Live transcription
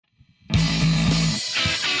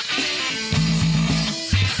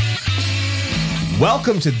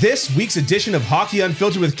Welcome to this week's edition of Hockey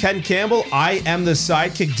Unfiltered with Ken Campbell. I am the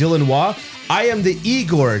sidekick, Dylan Waugh. I am the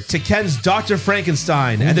Igor to Ken's Dr.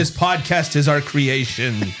 Frankenstein, and this podcast is our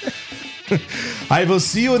creation. I will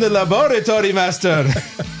see you in the laboratory, master.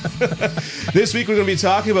 This week we're going to be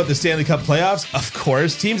talking about the Stanley Cup playoffs, of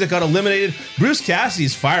course. Teams that got eliminated. Bruce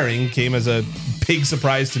Cassidy's firing came as a big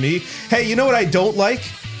surprise to me. Hey, you know what I don't like?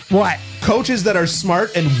 What? Coaches that are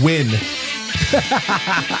smart and win.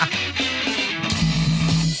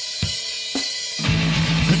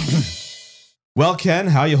 Well, Ken,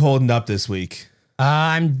 how you holding up this week?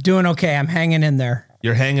 I'm doing okay. I'm hanging in there.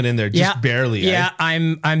 You're hanging in there, just barely. Yeah,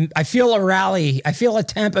 eh? I feel a rally. I feel a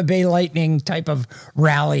Tampa Bay Lightning type of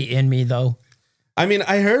rally in me, though. I mean,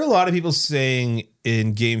 I heard a lot of people saying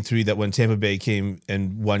in Game 3 that when Tampa Bay came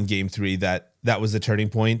and won Game 3, that was the turning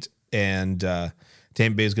point, and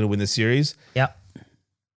Tampa Bay is going to win the series. Yep.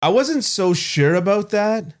 I wasn't so sure about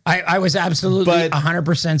that. I was absolutely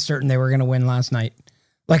 100% certain they were going to win last night.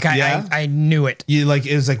 Like I knew it. You like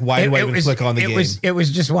it was like why do I even click on the game? It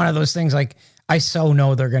was just one of those things. Like I so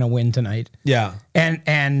know they're going to win tonight. Yeah,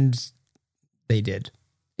 and they did,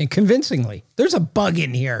 and convincingly. There's a bug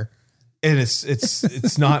in here, and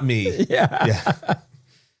it's not me. Yeah.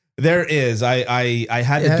 There is. I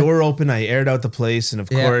had the door open. I aired out the place, and of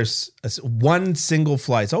course, one single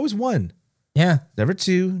fly. It's always one. Yeah, never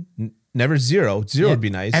two. Never zero. Zero would be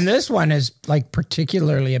nice. And this one is like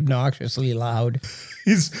particularly obnoxiously loud.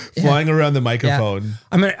 He's flying around the microphone.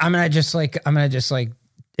 Yeah. I'm gonna just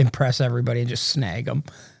impress everybody and just snag them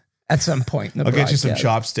at some point. I'll get you some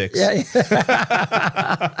chopsticks. Yeah.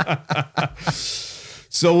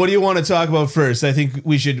 So what do you want to talk about first? I think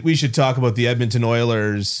we should talk about the Edmonton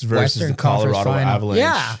Oilers versus the Colorado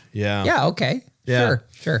Avalanche. Yeah. Okay. Yeah.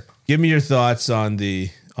 Sure. Give me your thoughts on the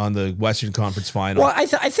Western Conference Final. Well, I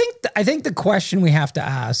think the question we have to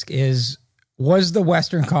ask is, was the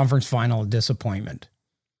Western Conference Final a disappointment?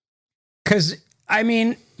 Because, I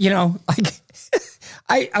mean, like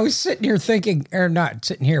I was sitting here thinking, or not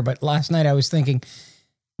sitting here, but last night I was thinking,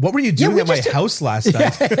 what were you doing at my house last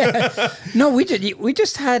night? No, we did. We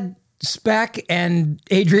just had Speck and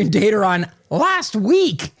Adrian Dater on last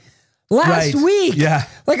week. Last week. Yeah.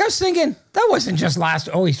 Like I was thinking, that wasn't just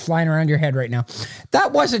he's flying around your head right now.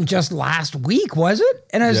 That wasn't just last week, was it?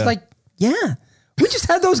 And I was like, yeah. We just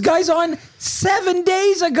had those guys on 7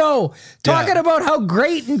 days ago talking about how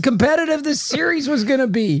great and competitive this series was going to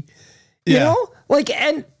be. You know? Like,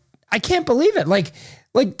 and I can't believe it. Like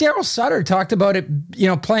Daryl Sutter talked about it,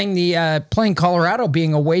 playing Colorado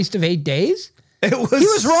being a waste of 8 days. He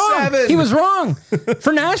was wrong. 7. He was wrong.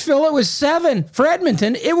 For Nashville, it was 7. For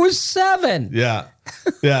Edmonton, it was 7. Yeah.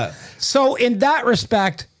 So in that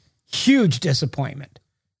respect, huge disappointment.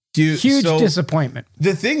 Huge disappointment.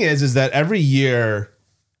 The thing is that every year,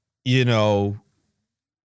 we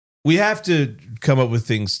have to come up with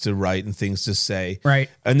things to write and things to say. Right.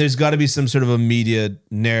 And there's got to be some sort of a media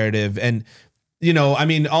narrative. And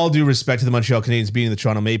all due respect to the Montreal Canadiens beating the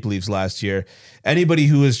Toronto Maple Leafs last year, anybody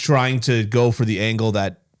who is trying to go for the angle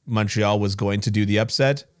that Montreal was going to do the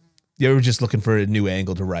upset, they were just looking for a new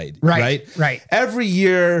angle to write. Right. Every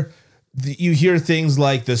year, you hear things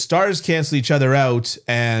like the Stars cancel each other out,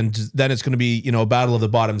 and then it's going to be, a battle of the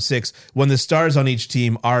bottom 6 when the stars on each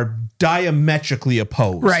team are diametrically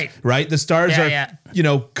opposed. Right. The stars are,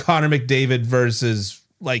 Connor McDavid versus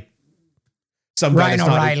some Ryan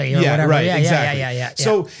O'Reilly or whatever. Right, exactly. Yeah.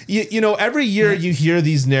 So, every year you hear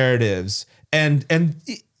these narratives and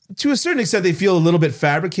to a certain extent, they feel a little bit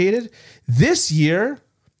fabricated. This year,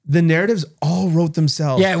 the narratives all wrote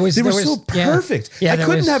themselves. Yeah, they were so perfect. I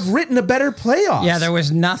couldn't have written a better playoffs. Yeah, there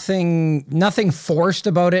was nothing forced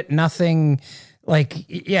about it. Nothing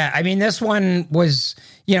this one was,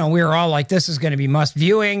 we were all like, this is going to be must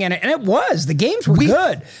viewing. And it was. The games were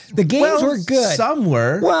good. The games were good. Some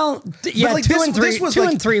were. Well, yeah, but 2 and 3. 2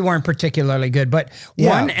 and 3 weren't particularly good, but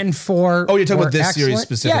 1 and 4. Oh, you're talking about this excellent. Series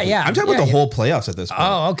specifically. Yeah. I'm talking about the whole playoffs at this point.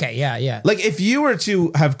 Oh, okay. Yeah. Like if you were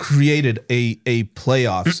to have created a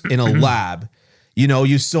playoffs in a lab,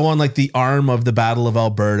 you sew on the arm of the Battle of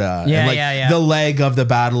Alberta and the leg of the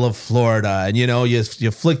Battle of Florida. And,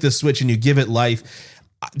 you flick the switch and you give it life.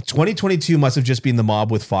 2022 must have just been the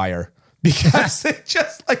Mob with fire because it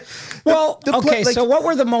just so what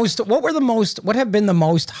have been the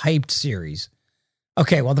most hyped series?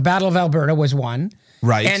 Okay. Well, the Battle of Alberta was one.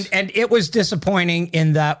 Right. And it was disappointing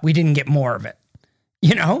in that we didn't get more of it,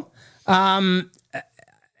 but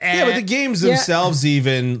the games themselves,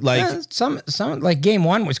 even some game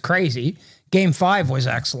 1 was crazy. Game 5 was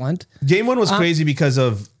excellent. Game 1 was crazy because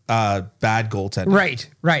of bad goaltending.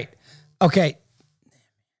 Right. Okay.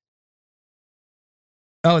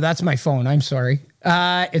 Oh, that's my phone. I'm sorry.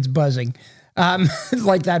 It's buzzing.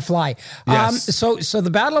 Like that fly. Yes. So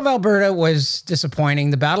the Battle of Alberta was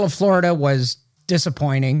disappointing. The Battle of Florida was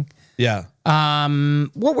disappointing. Yeah.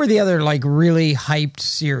 What were the other like really hyped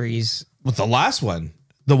series? With the last one,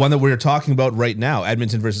 the one that we're talking about right now,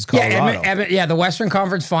 Edmonton versus Colorado. Yeah, the Western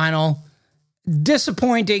Conference Final.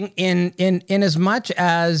 Disappointing in as much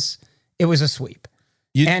as it was a sweep.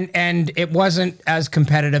 And it wasn't as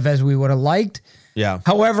competitive as we would have liked. Yeah.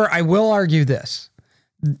 However, I will argue this.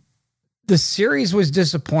 The series was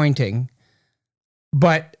disappointing,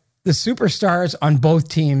 but the superstars on both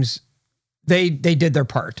teams, they did their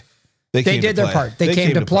part. They did their part. They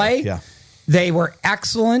came to play. Yeah. They were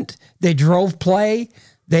excellent. They drove play.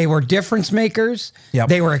 They were difference makers. Yep.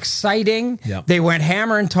 They were exciting. Yep. They went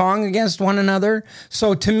hammer and tong against one another.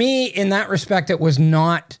 So to me, in that respect, it was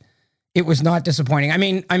not disappointing. I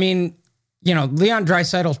mean, Leon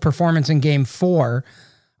Draisaitl's performance in Game 4,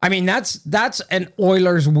 I mean, that's an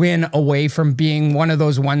Oilers win away from being one of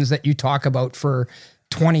those ones that you talk about for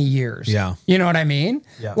 20 years. Yeah. You know what I mean?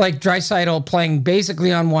 Yeah. Like Draisaitl playing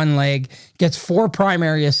basically on one leg, gets 4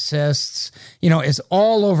 primary assists, is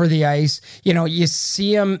all over the ice. You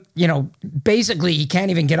see him, basically he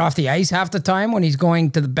can't even get off the ice half the time when he's going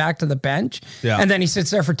back to the bench. Yeah. And then he sits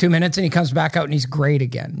there for 2 minutes and he comes back out and he's great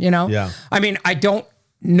again, Yeah. I mean, I don't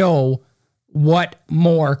know what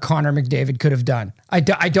more Connor McDavid could have done. I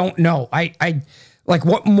don't know. I like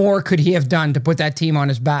what more could he have done to put that team on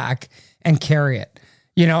his back and carry it?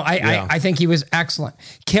 I think he was excellent.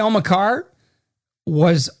 Cale Makar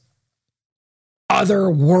was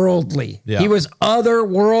otherworldly. Yeah. He was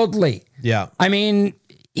otherworldly. Yeah. I mean,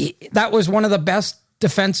 that was one of the best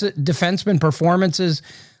defenseman performances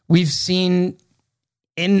we've seen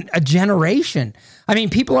in a generation. I mean,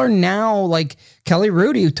 people are now like Kelly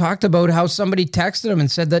Rudy, who talked about how somebody texted him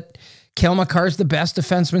and said that Cale Makar's the best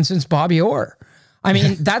defenseman since Bobby Orr. I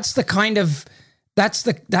mean, that is the kind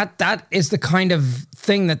of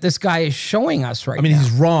thing that this guy is showing us right now. I mean,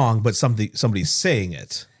 he's wrong, but somebody's saying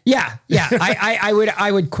it. Yeah. I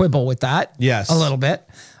would quibble with that. Yes. A little bit.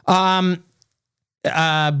 But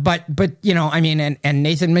I mean, and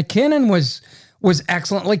Nathan McKinnon was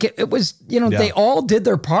excellent. Like it was, they all did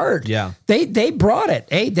their part. Yeah. They brought it.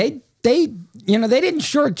 Hey, they didn't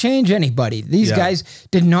shortchange anybody. These guys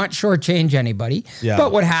did not shortchange anybody. Yeah.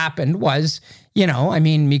 But what happened was,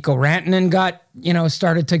 Mikko Rantanen got,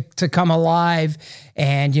 started to come alive,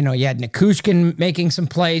 and, you had Nikushkin making some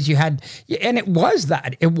plays. And it was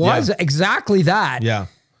that. It was exactly that. Yeah.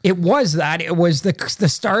 It was that. It was the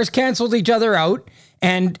stars canceled each other out,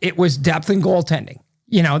 and it was depth and goaltending.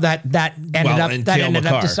 That ended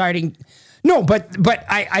up deciding. No, but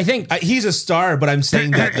I think he's a star, but I'm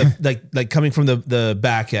saying that like coming from the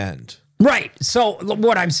back end. Right. So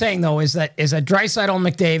what I'm saying though is that Draisaitl,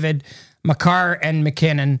 McDavid, Makar, and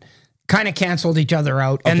McKinnon kind of canceled each other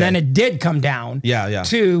out, and then it did come down. Yeah.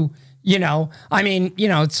 To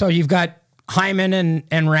so you've got Hyman and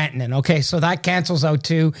Rantanen. Okay, so that cancels out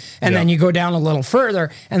too, and then you go down a little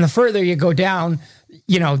further, and the further you go down,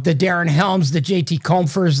 the Darren Helms, the JT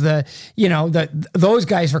Comfers, those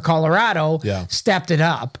guys for Colorado stepped it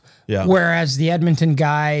up. Yeah. Whereas the Edmonton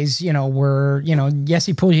guys, were,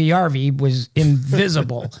 Jesse Puljujarvi was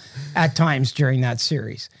invisible at times during that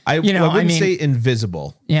series. I wouldn't say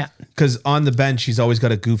invisible. Yeah. Because on the bench, he's always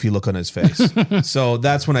got a goofy look on his face. So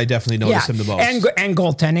that's when I definitely notice him the most. And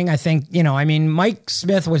goaltending, I think, Mike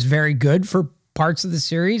Smith was very good for parts of the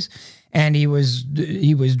series, and he was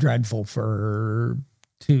dreadful for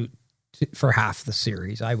half the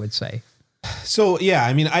series, I would say. So, yeah,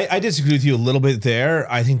 I mean, I disagree with you a little bit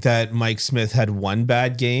there. I think that Mike Smith had one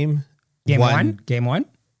bad game. Game one?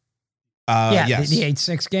 Yes. The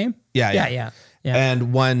 8-6 game? Yeah.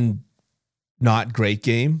 And one not great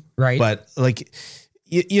game. Right. But, like,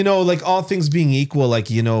 like all things being equal, like,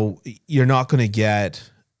 you're not going to get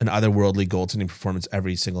an otherworldly goaltending performance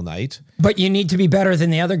every single night. But you need to be better than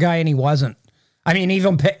the other guy, and he wasn't. I mean,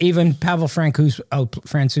 even Pavel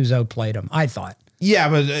Francouz outplayed him, I thought. Yeah,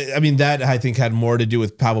 but I mean, that I think had more to do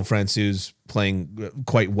with Pavel Francouz playing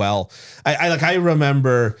quite well. I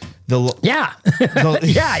remember yeah,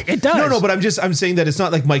 it does. No, but I'm saying that it's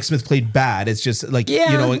not like Mike Smith played bad. It's just like,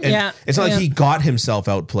 it's not like he got himself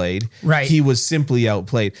outplayed. Right. He was simply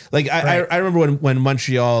outplayed. Like I remember when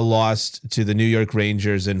Montreal lost to the New York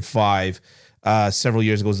Rangers in 5 several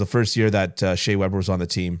years ago. It was the first year that Shea Weber was on the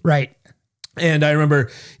team. Right. And I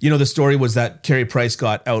remember, the story was that Carey Price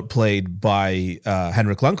got outplayed by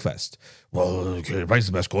Henrik Lundqvist. Well, Carey Price is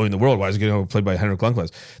the best goalie in the world. Why is he getting outplayed by Henrik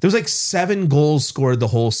Lundqvist? There was like 7 goals scored the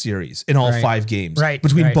whole series in all 5 games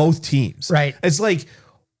between both teams. Right. It's like,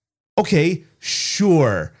 okay,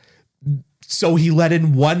 sure. So he let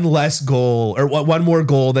in one less goal or one more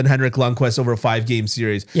goal than Henrik Lundqvist over a 5-game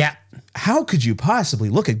series. Yeah. How could you possibly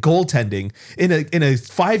look at goaltending in a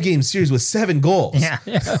 5-game series with 7 goals? Yeah.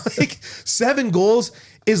 Like 7 goals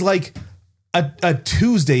is like a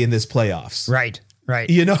Tuesday in this playoffs. Right.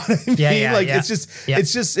 You know what I mean? Yeah, like yeah.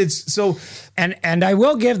 it's so. And I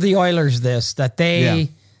will give the Oilers this, that they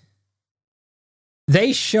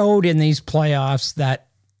showed in these playoffs that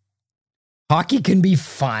hockey can be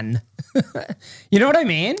fun. You know what I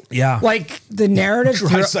mean? Yeah. Like the narrative.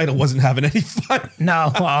 Draisaitl wasn't having any fun.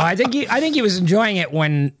 No, well, I think he was enjoying it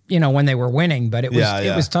when they were winning, but it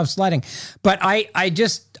was tough sledding. But I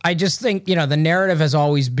just think, the narrative has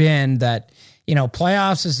always been that,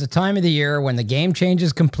 playoffs is the time of the year when the game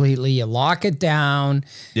changes completely. You lock it down.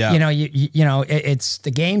 Yeah. It's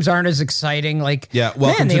the games aren't as exciting. Like,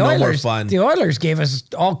 welcome to no more fun. The Oilers gave us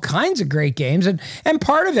all kinds of great games, and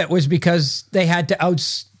part of it was because they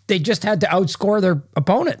just had to outscore their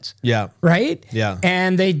opponents. Yeah. Right? Yeah.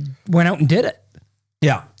 And they went out and did it.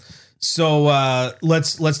 Yeah. So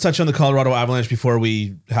let's touch on the Colorado Avalanche before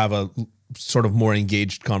we have a sort of more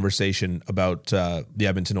engaged conversation about the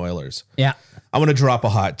Edmonton Oilers. Yeah. I want to drop a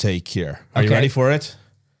hot take here. Are you ready for it?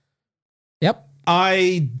 Yep.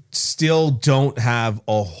 I still don't have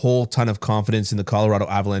a whole ton of confidence in the Colorado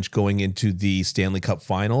Avalanche going into the Stanley Cup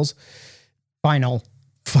Finals. Final.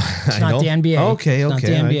 It's not the NBA. Okay, It's not the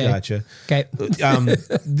NBA. I gotcha.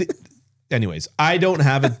 Okay. Anyways, I don't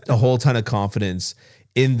have a whole ton of confidence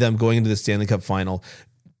in them going into the Stanley Cup Final.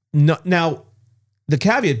 No, now, the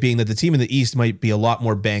caveat being that the team in the East might be a lot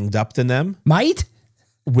more banged up than them.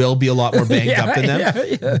 Will be a lot more banged up than them.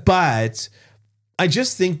 Yeah. But I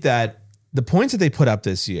just think that the points that they put up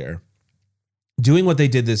this year, doing what they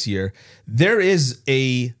did this year, there is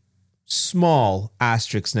a small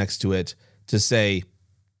asterisk next to it to say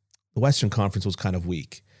the Western Conference was kind of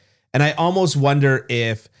weak. And I almost wonder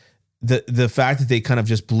if the fact that they kind of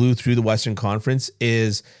just blew through the Western Conference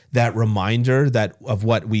is that reminder of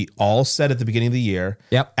what we all said at the beginning of the year.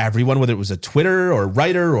 Yep. Everyone, whether it was a Twitter or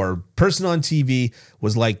writer or person on TV,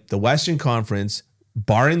 was like, the Western Conference,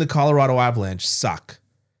 barring the Colorado Avalanche, suck.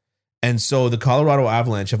 And so the Colorado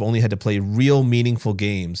Avalanche have only had to play real meaningful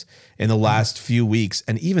games in the last few weeks.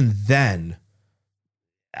 And even then,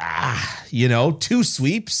 2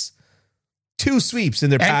 sweeps. 2 sweeps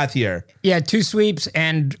in their path here. Yeah, 2 sweeps,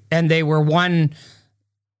 and they were one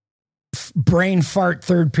brain fart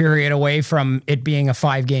third period away from it being a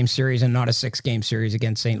 5-game series and not a 6-game series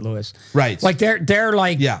against St. Louis. Right. Like they're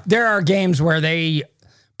like, there are games where they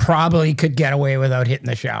probably could get away without hitting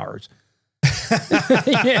the showers. You know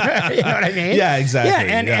what I mean? Yeah, exactly.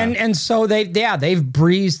 Yeah, and so they've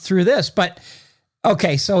breezed through this. But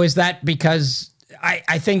okay, so is that because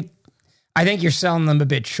I think you're selling them a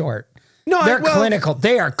bit short? No, they're clinical.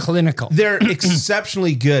 They are clinical. They're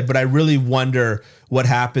exceptionally good, but I really wonder what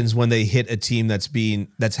happens when they hit a team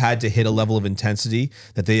that's had to hit a level of intensity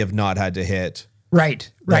that they have not had to hit. Right.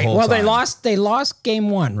 Well, time. they lost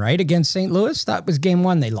game 1, right? Against St. Louis. That was game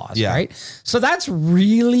 1 they lost, right? So that's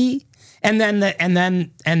really, and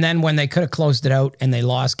then when they could have closed it out and they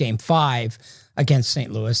lost game 5 against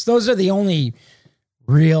St. Louis. Those are the only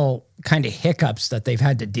real kind of hiccups that they've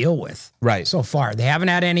had to deal with so far. They haven't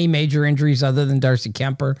had any major injuries other than Darcy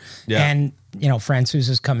Kemper. Yeah. And, Francouz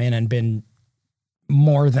has come in and been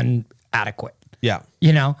more than adequate. Yeah.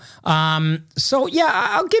 So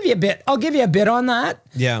I'll give you a bit on that.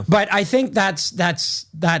 Yeah. But I think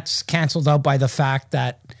that's canceled out by the fact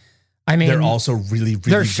that, I mean, they're also really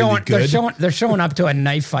good. They're showing up to a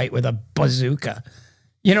knife fight with a bazooka.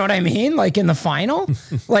 You know what I mean? Like in the final,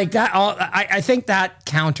 like that. I think that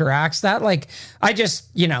counteracts that. Like I just,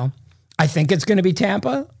 I think it's going to be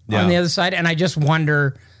Tampa on the other side, and I just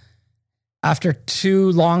wonder, after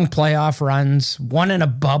 2 long playoff runs, one in a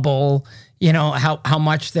bubble, how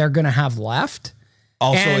much they're going to have left.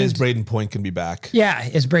 Also, is Braden Point going to be back? Yeah,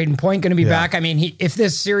 is Braden Point going to be back? I mean, if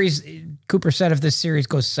this series, Cooper said, if this series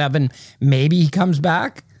goes 7, maybe he comes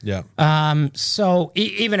back. Yeah. So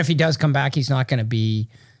even if he does come back, he's not going to be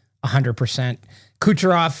 100%.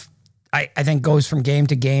 Kucherov, I think, goes from game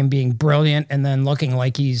to game being brilliant and then looking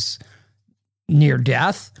like he's near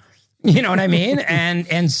death. You know what I mean?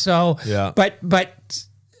 and so, but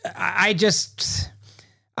I just,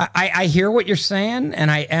 I hear what you're saying and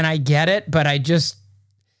I get it, but I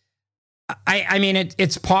mean,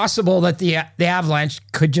 it's possible that the Avalanche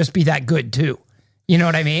could just be that good too. You know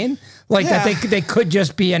what I mean? Like that they could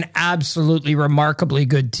just be an absolutely remarkably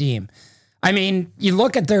good team. I mean, you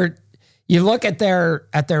look at their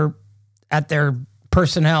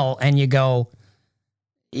personnel and you go,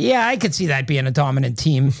 Yeah, I could see that being a dominant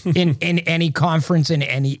team in any conference in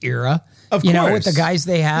any era. Of you know, course. with the guys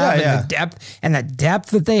they have and the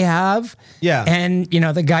depth that they have. Yeah. And, you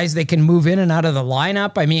know, the guys they can move in and out of the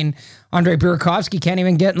lineup. I mean, Andre Burakovsky can't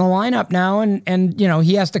even get in the lineup now. And you know,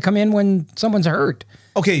 he has to come in when someone's hurt.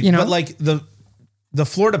 Okay, you know? but like the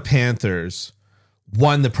Florida Panthers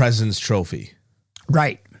won the President's Trophy.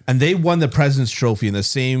 Right. And they won the President's Trophy in the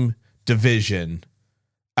same division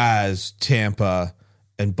as Tampa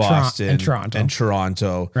and Boston and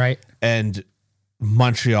Toronto. Right. And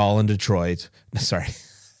Montreal and Detroit. Sorry.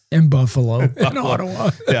 And Buffalo. And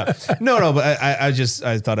Ottawa. Yeah. No, but I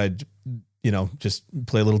thought I'd, you know, just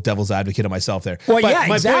play a little devil's advocate of myself there. Well, but yeah,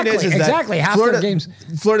 my exactly. point is exactly. that Half their games.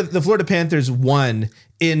 The Florida Panthers won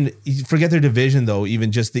in, forget their division though,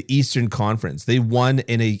 even just the Eastern Conference. They won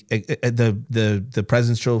in the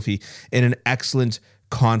President's Trophy in an excellent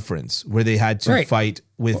conference where they had to fight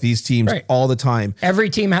with these teams all the time.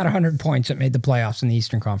 Every team had 100 points that made the playoffs in the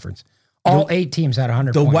Eastern Conference. All 8 teams had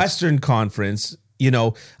 100 points. The Western Conference, you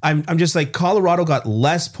know, I'm just like, Colorado got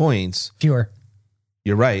less points. Fewer.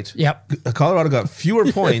 You're right. Yep. Colorado got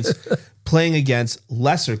fewer points playing against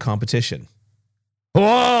lesser competition.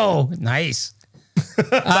 Whoa, nice.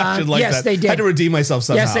 Yes, they did. I had to redeem myself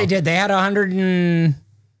somehow. Yes, they did. They had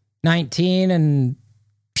 119 and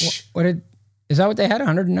what did, is that what they had?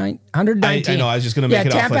 119. I know. I was just going to make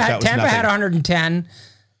it Tampa off like that was Tampa nothing. had 110.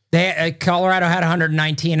 Colorado had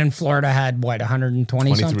 119 and Florida had what,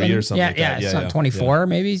 120 something? Or something like that. Yeah, 24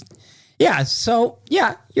 maybe. Yeah, so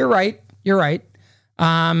yeah, you're right.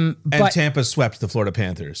 And But Tampa swept the Florida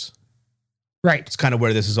Panthers. right. It's kind of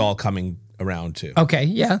where this is all coming around to. Okay,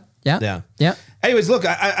 yeah. Anyways, look,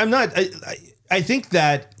 I'm not. I think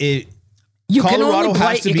that You Colorado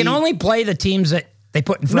can only play the teams that they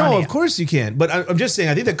put in front of you. No, of course you can. But I'm just saying,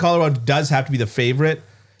 I think that Colorado does have to be the favorite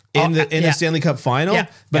in the Stanley Cup final. Yeah.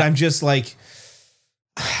 But I'm just like,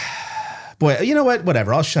 boy, you know what?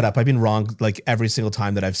 Whatever. I'll shut up. I've been wrong like every single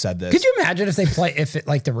time that I've said this. Could you imagine if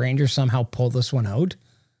the Rangers somehow pull this one out?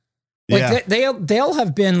 Like they'll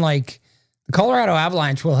have been like, the Colorado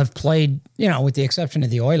Avalanche will have played, you know, with the exception of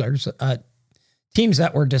the Oilers, teams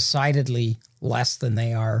that were decidedly less than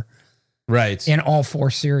they are right in all 4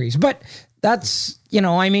 series. But that's, you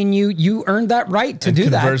know, I mean, you earned that right to do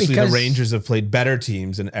that. Conversely, because the Rangers have played better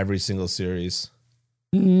teams in every single series.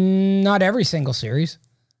 Not every single series.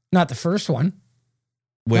 Not the first one.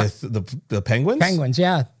 With the Penguins? Penguins,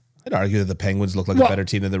 yeah. I'd argue that the Penguins look like a better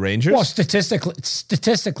team than the Rangers. Well,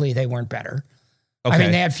 statistically, they weren't better. Okay. I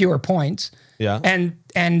mean, they had fewer points. Yeah.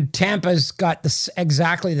 And Tampa's got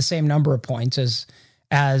exactly the same number of points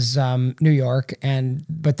as New York,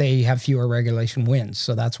 but they have fewer regulation wins,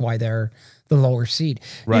 so that's why they're the lower seed.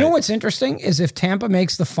 Right. You know what's interesting is if Tampa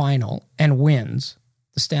makes the final and wins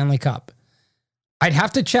the Stanley Cup, I'd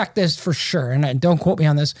have to check this for sure, and don't quote me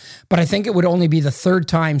on this, but I think it would only be the 3rd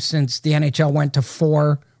time since the NHL went to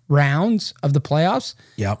 4 rounds of the playoffs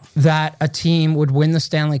that a team would win the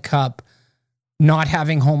Stanley Cup not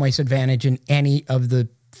having home ice advantage in any of the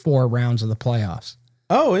 4 rounds of the playoffs.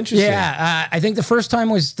 Oh, interesting. Yeah, I think the first time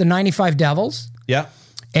was the 95 Devils. Yeah.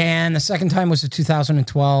 And the second time was the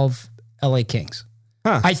 2012 LA Kings.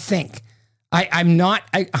 Huh. I think. I'm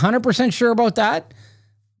not 100% sure about that,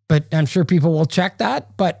 but I'm sure people will check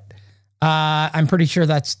that. But I'm pretty sure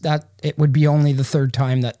that it would be only the 3rd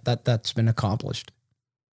time that's been accomplished.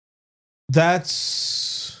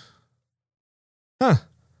 That's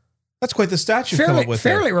quite the stat you've come up with.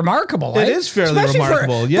 Fairly remarkable. It is fairly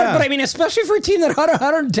remarkable, yeah. But I mean, especially for a team that had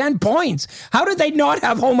 110 points. How did they not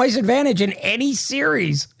have home ice advantage in any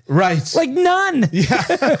series? Right. Like none. Yeah.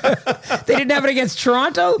 They didn't have it against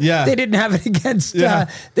Toronto. Yeah. They didn't have it against they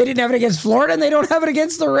didn't have it against Florida, and they don't have it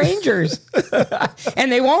against the Rangers.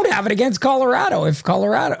 And they won't have it against Colorado. If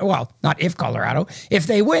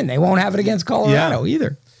they win, they won't have it against Colorado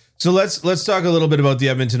either. So let's talk a little bit about the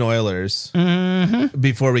Edmonton Oilers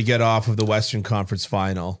before we get off of the Western Conference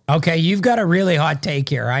Final. Okay, you've got a really hot take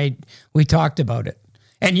here. We talked about it,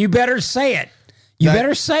 and you better say it.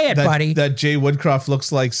 Buddy. That Jay Woodcroft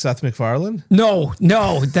looks like Seth MacFarlane? No,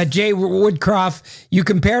 that Jay Woodcroft, you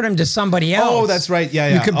compared him to somebody else. Oh, that's right.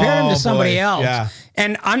 Yeah. You compared him to somebody else. Yeah.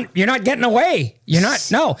 And you're not getting away.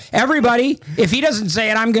 No. Everybody, if he doesn't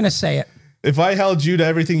say it, I'm going to say it. If I held you to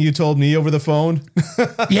everything you told me over the phone.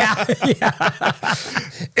 Yeah.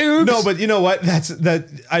 Oops. No, but you know what?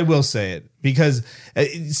 I will say it because, I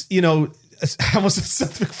almost said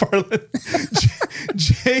Seth MacFarlane.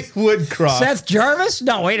 Jay Woodcroft. Seth Jarvis?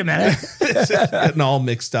 No, wait a minute. Getting all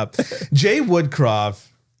mixed up. Jay Woodcroft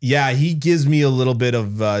Yeah, he gives me a little bit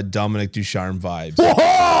of Dominic Ducharme vibes.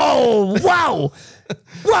 Whoa! Wow!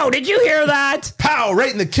 Whoa! Did you hear that? Pow!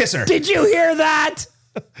 Right in the kisser. Did you hear that?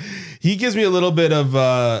 He gives me a little bit of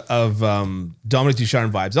Dominic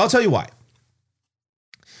Ducharme vibes. I'll tell you why.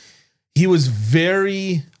 He was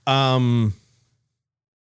very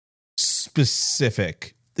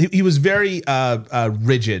specific. He was very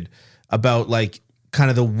rigid about like kind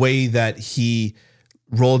of the way that he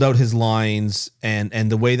rolled out his lines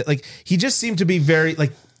and the way that like he just seemed to be very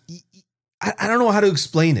like I don't know how to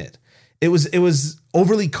explain it. It was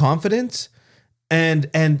overly confident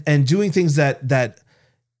and doing things that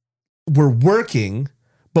were working,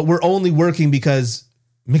 but were only working because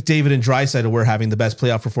McDavid and Draisaitl were having the best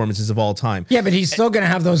playoff performances of all time. Yeah, but he's still going to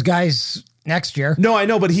have those guys next year. No, I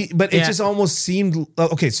know, but it just almost seemed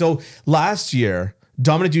okay. So last year,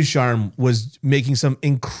 Dominic Ducharme was making some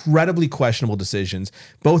incredibly questionable decisions,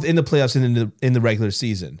 both in the playoffs and in the regular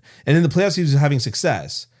season. And in the playoffs, he was having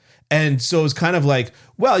success. And so it's kind of like,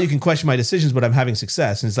 well, you can question my decisions, but I'm having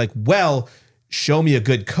success. And it's like, well, show me a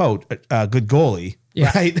good coach, a good goalie,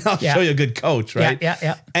 right? I'll show you a good coach, right?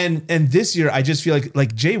 Yeah. And this year, I just feel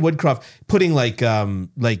like Jay Woodcroft putting like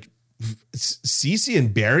Ceci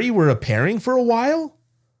and Barry were a pairing for a while.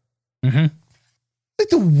 Mm-hmm. Like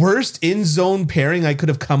the worst in zone pairing I could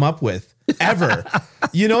have come up with ever.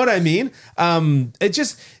 You know what I mean? Having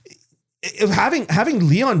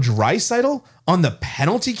Leon Draisaitl on the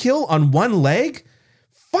penalty kill on one leg,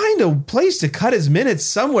 find a place to cut his minutes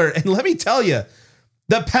somewhere. And let me tell you,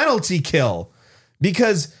 the penalty kill,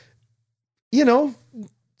 because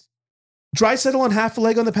Draisaitl on half a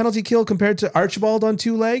leg on the penalty kill compared to Archibald on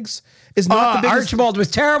 2 legs is not the biggest. Archibald was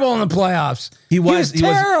terrible in the playoffs. He was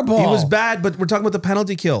terrible. He was bad, but we're talking about the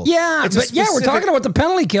penalty kill. Yeah, we're talking about the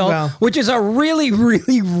penalty kill, which is a really,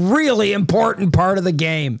 really, really important part of the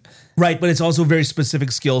game. Right, but it's also a very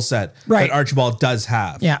specific skill set that Archibald does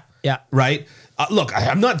have. Yeah. Right? Look,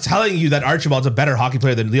 I'm not telling you that Archibald's a better hockey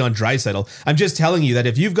player than Leon Draisaitl. I'm just telling you that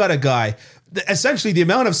if you've got a guy, essentially the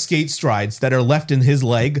amount of skate strides that are left in his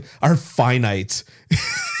leg are finite.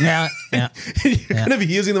 Yeah. You're going to be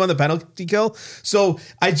using them on the penalty kill. So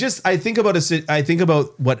I think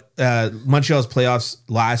about what Montreal's playoffs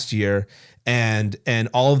last year and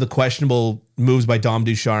all of the questionable moves by Dom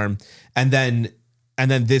Ducharme, and then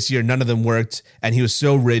this year, none of them worked. And he was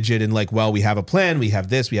so rigid and like, well, we have a plan. We have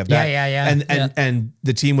this, we have that. Yeah. And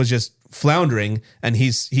the team was just floundering. And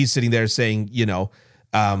he's sitting there saying,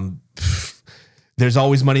 there's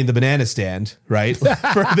always money in the banana stand, right? For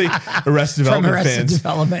the Arrested Development fans.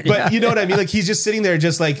 But you know what I mean? Like he's just sitting there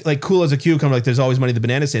just like cool as a cucumber. Like there's always money in the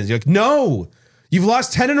banana stand. You're like, no, you've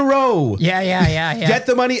lost 10 in a row. Yeah. Get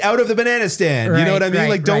the money out of the banana stand. You know what I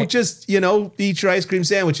mean? Don't just, eat your ice cream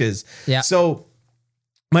sandwiches. Yeah. So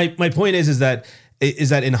my point is that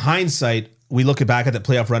in hindsight, we look back at that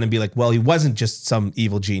playoff run and be like, well, he wasn't just some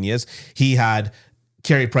evil genius. He had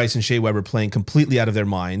Carey Price and Shea Weber playing completely out of their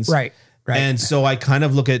minds. Right. And so I kind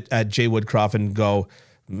of look at Jay Woodcroft and go,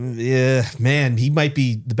 yeah, man, he might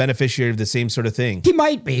be the beneficiary of the same sort of thing. He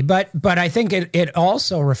might be, but I think it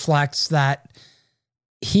also reflects that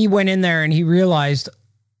he went in there and he realized,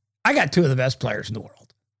 I got 2 of the best players in the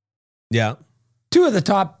world. Yeah. 2 of the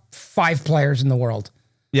top 5 players in the world.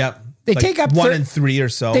 Yeah. They take up 1 in 3 or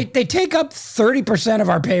so. They take up 30% of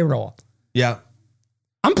our payroll. Yeah.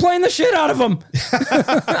 I'm playing the shit out of them.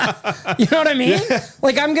 You know what I mean? Yeah.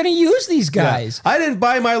 Like I'm going to use these guys. Yeah. I didn't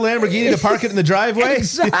buy my Lamborghini to park it in the driveway.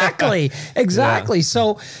 Exactly. Yeah.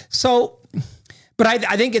 So, but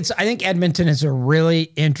I think Edmonton is a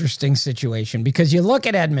really interesting situation because you look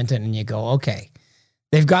at Edmonton and you go, okay,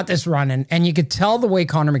 they've got this run and you could tell the way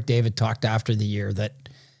Connor McDavid talked after the year that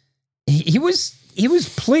he was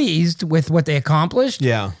pleased with what they accomplished.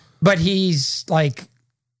 Yeah. But he's like,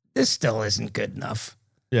 this still isn't good enough.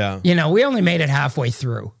 Yeah. We only made it halfway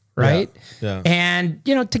through, right? Yeah. And,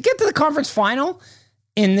 to get to the conference final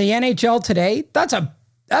in the NHL today, that's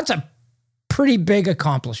a pretty big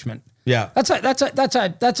accomplishment. Yeah. That's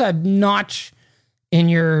a notch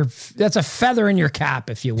that's a feather in your cap,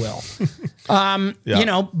 if you will.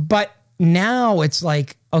 But now it's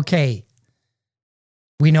like, okay,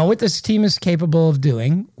 we know what this team is capable of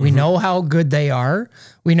doing. We know how good they are.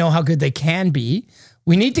 We know how good they can be.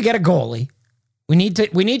 We need to get a goalie. We need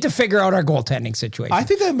to figure out our goaltending situation. I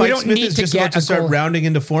think that Mike Smith is just about to start rounding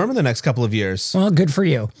into form in the next couple of years. Well, good for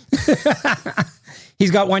you.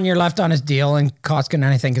 He's got 1 year left on his deal, and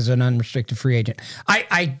Koskinen, I think, is an unrestricted free agent.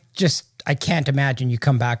 I can't imagine you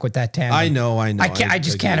come back with that tandem. I know. I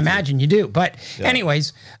just can't imagine you do. But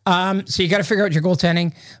anyways, so you got to figure out your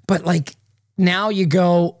goaltending. But like now you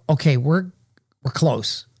go, okay, we're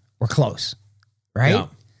close. We're close, right?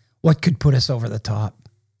 What could put us over the top?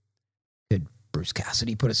 Could Bruce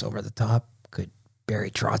Cassidy put us over the top? Could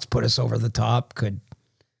Barry Trotz put us over the top? Could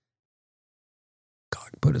God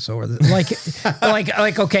put us over the like?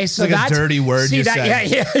 Okay, so It's like that's a dirty word. See you that?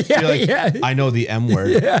 said. Yeah. You're like, Yeah. I know the M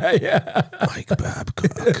word. Yeah. Mike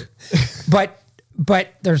Babcock.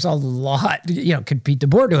 But there's a lot. Could Pete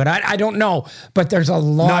DeBoer do it? I don't know. But there's a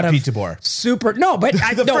lot Not of Pete DeBoer. super. No, but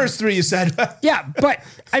The first three you said. Yeah, but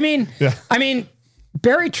I mean,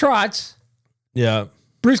 Barry Trotz, Yeah.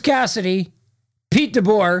 Bruce Cassidy, Pete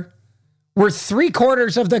DeBoer were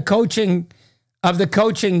 3/4 of the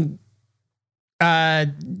coaching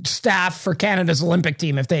staff for Canada's Olympic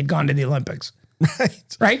team if they had gone to the Olympics.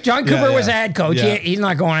 Right? John Cooper was a head coach. Yeah. He's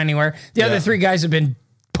not going anywhere. The other three guys have been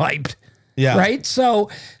piped. Yeah. Right? So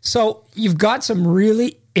you've got some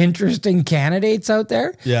really interesting candidates out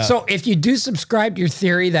there. Yeah. So if you do subscribe to your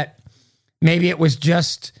theory that maybe it was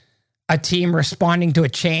just a team responding to a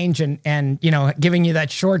change and giving you that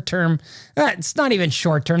short term, it's not even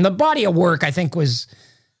short term. The body of work, I think, was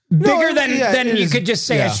bigger than you could just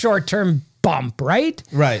say a short term bump, right?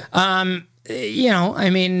 Right. Then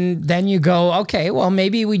you go, okay, well,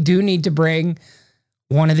 maybe we do need to bring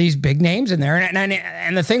one of these big names in there.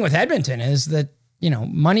 And the thing with Edmonton is that,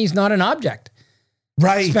 money's not an object.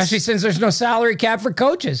 Right. Especially since there's no salary cap for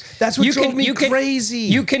coaches. That's what drove me crazy.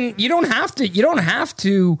 You don't have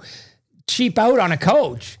to cheap out on a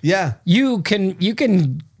coach. Yeah. You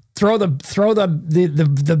can throw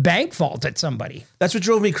the bank vault at somebody. That's what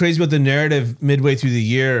drove me crazy with the narrative midway through the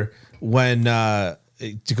year when to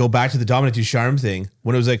go back to the Dominic Ducharme thing,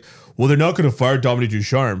 when it was like, well, they're not going to fire Dominic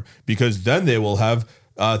Ducharme because then they will have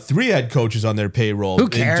 3 head coaches on their payroll. Who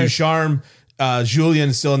cares? And Ducharme,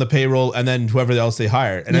 Julien still on the payroll, and then whoever else they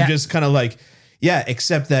hire. And I'm just kind of like, yeah,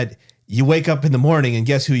 except that you wake up in the morning and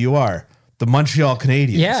guess who you are? The Montreal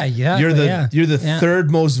Canadiens. Yeah. You're the third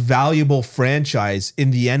most valuable franchise in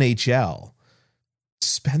the NHL.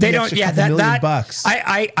 Spend the extra couple million bucks.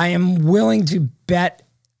 I am willing to bet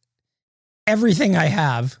everything I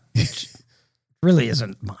have, which really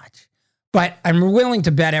isn't much, but I'm willing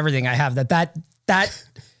to bet everything I have that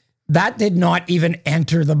did not even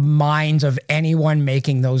enter the minds of anyone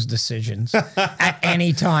making those decisions at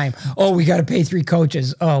any time. Oh, we got to pay 3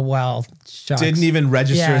 coaches. Oh, well, shucks. Didn't even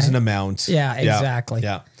register as an amount. Yeah, exactly.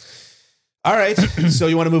 Yeah. All right. So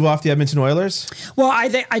you want to move off the Edmonton Oilers? Well,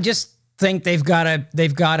 I just think they've got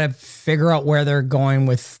to figure out where they're going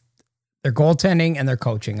with their goaltending and their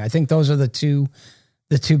coaching. I think those are the two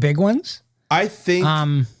big ones. I think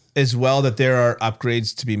as well that there are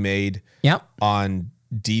upgrades to be made on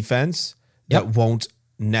defense that won't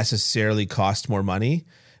necessarily cost more money.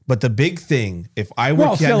 But the big thing, if I were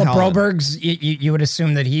Ken Philip Holland, Broberg's, you would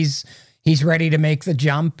assume that he's ready to make the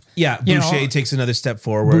jump. Yeah, Boucher takes another step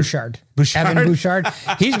forward. Bouchard. Evan Bouchard.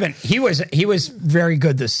 He was very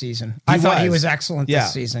good this season. I thought he was excellent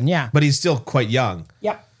this season. Yeah. But he's still quite young.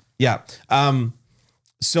 Yep. Yeah. But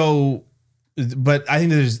I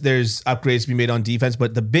think there's upgrades to be made on defense.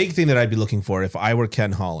 But the big thing that I'd be looking for if I were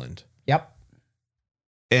Ken Holland. Yep.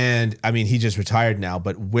 And I mean, he just retired now,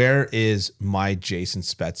 but where is my Jason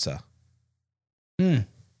Spezza?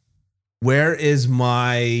 Where is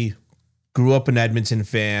my grew up in Edmonton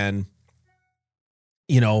fan,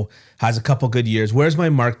 has a couple good years. Where's my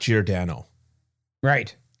Mark Giordano?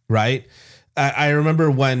 Right. I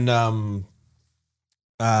remember when Mathieu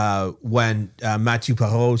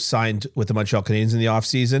Perreault signed with the Montreal Canadiens in the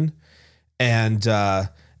offseason, and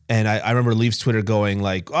I remember Leafs Twitter going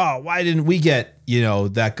like, oh, why didn't we get,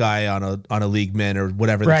 that guy on a league min or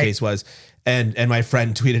whatever the case was. And my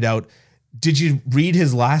friend tweeted out, did you read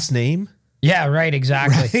his last name? Yeah, right.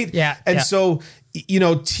 Exactly. Right? Yeah. And so,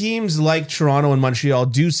 teams like Toronto and Montreal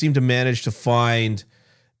do seem to manage to find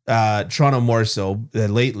Toronto more so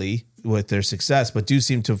lately with their success, but do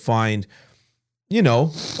seem to find,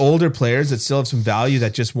 older players that still have some value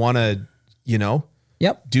that just want to,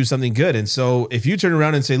 do something good. And so if you turn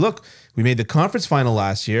around and say, look, we made the conference final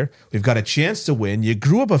last year. We've got a chance to win. You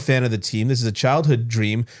grew up a fan of the team. This is a childhood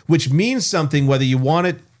dream, which means something whether you want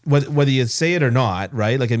it, whether you say it or not,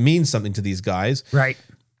 right? Like it means something to these guys. Right.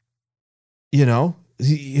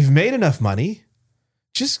 You've made enough money.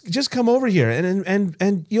 Just come over here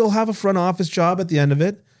and you'll have a front office job at the end of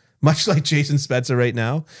it, much like Jason Spezza right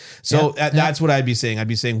now. So that's what I'd be saying. I'd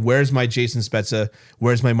be saying, where's my Jason Spezza?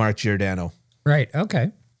 Where's my Mark Giordano? Right.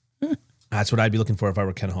 Okay. That's what I'd be looking for if I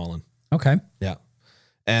were Ken Holland. Okay. Yeah.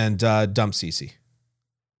 And dump Cece.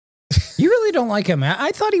 You really don't like him.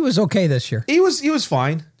 I thought he was okay this year. He was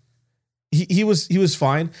fine. He was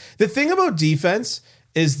fine. The thing about defense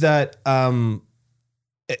is that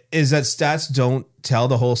stats don't tell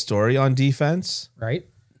the whole story on defense. Right.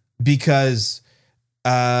 because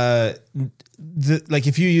like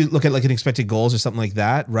if you look at like an expected goals or something like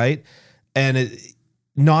that, right? And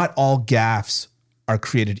not all gaffes are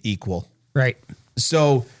created equal. Right.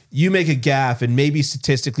 So you make a gaffe and maybe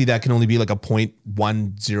statistically that can only be like a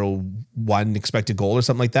 0.101 expected goal or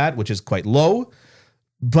something like that, which is quite low.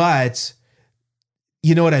 But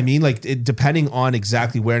you know what I mean? Like depending on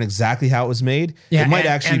exactly where and exactly how it was made, it might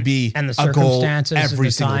actually be and the a goal circumstances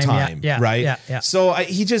every single time, right? Yeah. So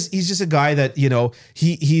he's just a guy that, you know,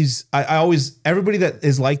 I always, everybody that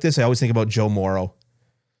is like this, I always think about Joe Morrow,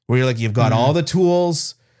 where you're like, you've got all the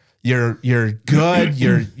tools, you're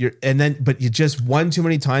good, but you just one too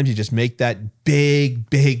many times, you just make that big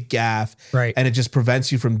gaffe, right? And it just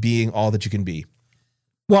prevents you from being all that you can be.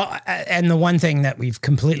 Well, and the one thing that we've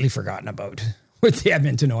completely forgotten about with the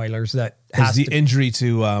Edmonton Oilers that has the injury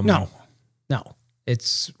to no,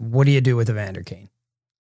 it's what do you do with Evander Kane?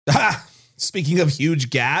 Speaking of huge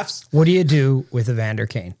gaffes, what do you do with Evander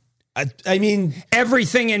Kane? I mean,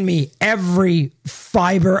 everything in me, every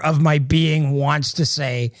fiber of my being wants to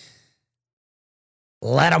say,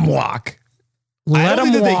 let him walk. Let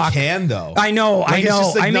him walk. They can though. I know. Like,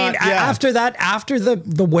 I mean, after that, after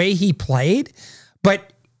the way he played,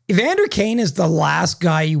 but Evander Kane is the last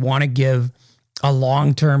guy you want to give a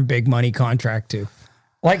long-term big money contract to.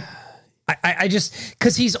 Like, I just,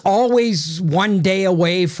 because he's always one day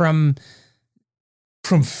away from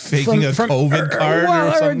faking a COVID card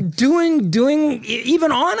or something. Or doing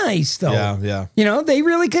even on ice though. Yeah. You know, they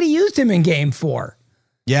really could have used him in Game 4.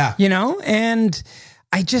 Yeah. You know, and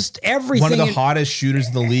I just everything. One of the hottest shooters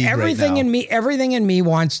in the league. Everything right now. everything in me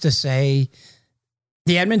wants to say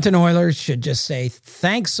the Edmonton Oilers should just say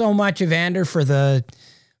thanks so much, Evander, for the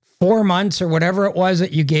 4 months or whatever it was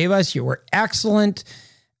that you gave us. You were excellent.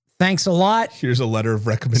 Thanks a lot. Here's a letter of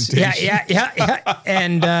recommendation. Yeah.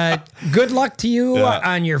 And good luck to you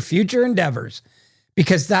on your future endeavors,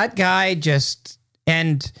 because that guy just,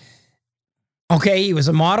 and okay, he was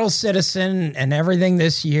a model citizen and everything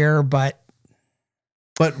this year, but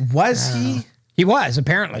was he? He was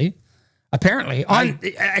apparently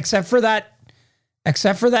except for that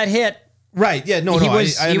hit. Right. Yeah. No. I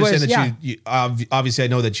understand that you obviously I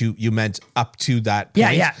know that you meant up to that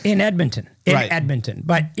point. Yeah. In Edmonton.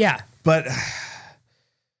 But yeah. But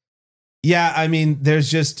yeah, I mean, there's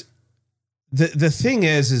just the thing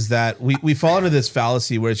is that we fall into this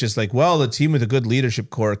fallacy where it's just like, well, a team with a good leadership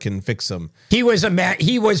core can fix them. He was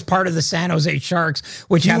part of the San Jose Sharks,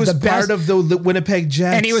 which have the best, part of the Winnipeg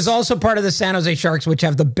Jets, and he was also part of the San Jose Sharks, which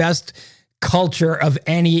have the best culture of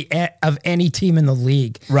any team in the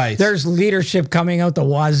league. Right. There's leadership coming out the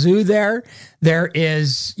wazoo there. There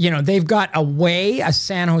is, you know, they've got a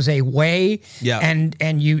San Jose way. Yeah.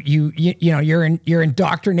 And you're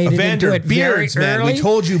indoctrinated into it beards, very early. Man. We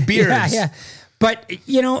told you beards. Yeah. But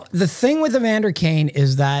you know, the thing with Evander Kane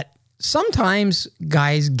is that sometimes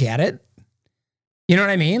guys get it. You know what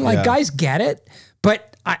I mean? Like guys get it, but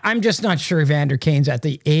I'm just not sure Evander Kane's at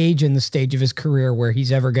the age and the stage of his career where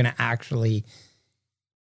he's ever going to actually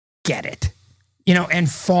get it, you know, and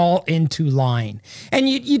fall into line. And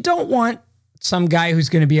you don't want some guy who's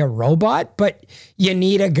going to be a robot, but you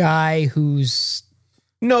need a guy who's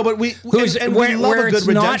where it's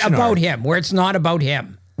not about him, where it's not about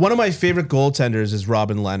him. One of my favorite goaltenders is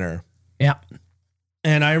Robin Lehner. Yeah.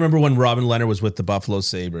 And I remember when Robin Lehner was with the Buffalo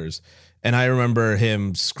Sabres, and I remember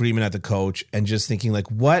him screaming at the coach and just thinking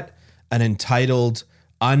like, what an entitled,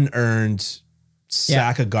 unearned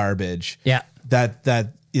sack of garbage. Yeah.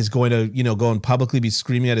 That is going to, you know, go and publicly be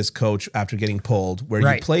screaming at his coach after getting pulled,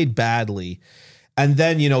 where you played badly. And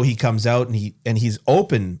then, you know, he comes out and he's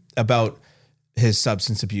open about his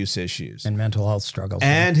substance abuse issues and mental health struggles.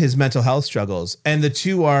 And his mental health struggles. And the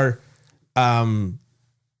two are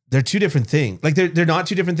they're two different things. Like they're not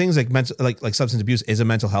two different things. Like like substance abuse is a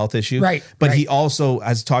mental health issue, right? But he also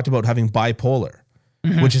has talked about having bipolar,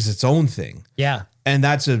 which is its own thing. Yeah, and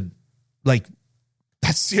that's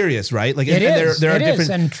serious, right? Like it is. There are different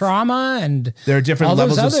and trauma, and there are different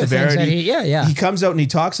levels of severity. He comes out and he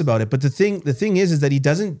talks about it. But the thing is that he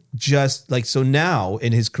doesn't just like, so now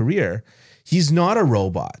in his career, he's not a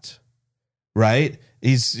robot, right?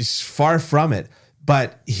 He's far from it,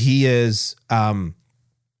 but he is.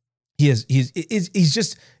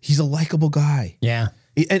 He's a likable guy. Yeah.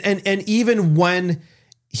 And even when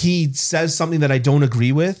he says something that I don't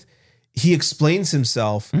agree with, he explains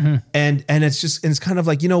himself and it's kind of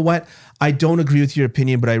like, you know what? I don't agree with your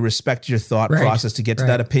opinion, but I respect your thought process to get to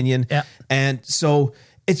that opinion. Yeah. And so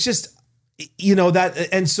it's just, you know,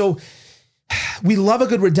 that, and so we love a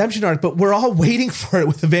good redemption arc, but we're all waiting for it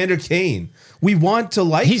with Evander Kane. We want to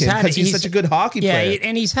like him because he's such a good hockey player. Yeah,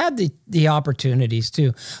 and he's had the opportunities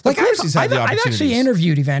too. Like, of course he's had the opportunities. I've actually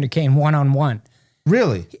interviewed Evander Kane one-on-one.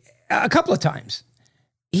 Really? A couple of times.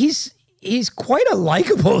 He's quite a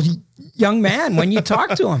likable young man when you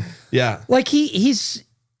talk to him. Yeah. Like he's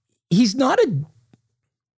not a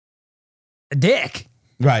dick.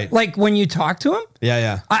 Right. Like when you talk to him. Yeah,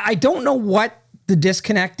 yeah. I don't know what the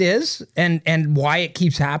disconnect is and why it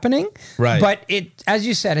keeps happening. Right. But it, as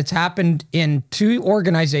you said, it's happened in two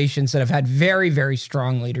organizations that have had very, very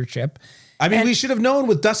strong leadership. I mean, we should have known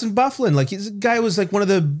with Dustin Byfuglien. Like, this guy was like one of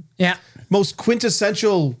the most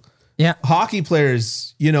quintessential hockey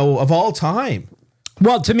players, of all time.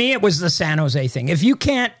 Well, to me, it was the San Jose thing. If you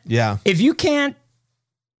can't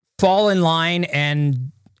fall in line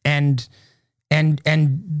and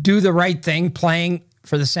do the right thing playing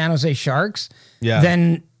for the San Jose Sharks,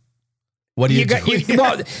 then what do you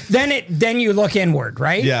do? Then you look inward,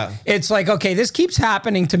 right? Yeah. It's like, okay, this keeps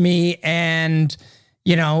happening to me, and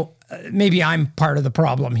maybe I'm part of the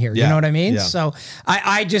problem here. You know what I mean? Yeah. So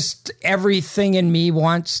I just, everything in me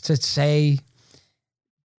wants to say,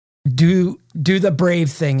 do the brave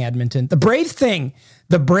thing, Edmonton. The brave thing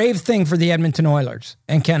for the Edmonton Oilers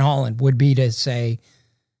and Ken Holland would be to say,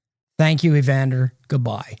 thank you, Evander.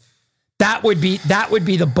 Goodbye. That would be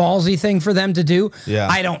the ballsy thing for them to do. Yeah.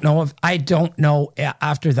 I don't know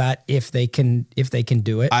after that if they can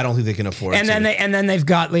do it. I don't think they can afford it. And then they've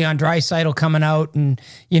got Leon Draisaitl coming out and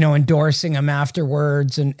endorsing him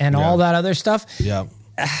afterwards and all that other stuff. Yeah.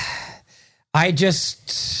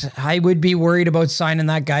 I would be worried about signing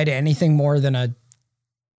that guy to anything more than a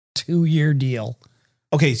 2-year deal.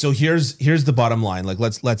 Okay, so here's the bottom line. Like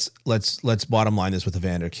let's bottom line this with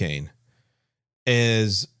Evander Kane.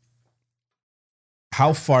 Is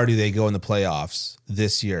how far do they go in the playoffs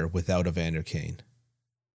this year without Evander Kane?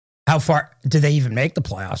 How far do they even make the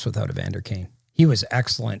playoffs without Evander Kane? He was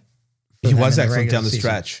excellent. He was excellent down the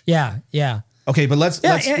stretch. Yeah, yeah. Okay, but let's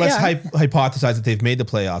hypothesize that they've made the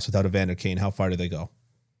playoffs without Evander Kane. How far do they go?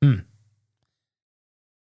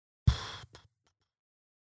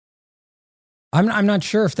 I'm not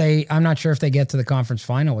sure if they get to the conference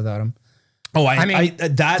final without him. Oh, I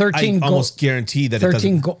almost guarantee that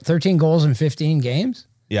 13 goals in 15 games.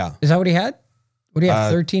 Yeah. Is that what he had? What do you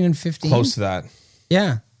have? 13 and 15? Close to that.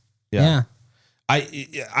 Yeah. Yeah.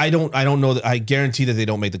 I don't know that. I guarantee that they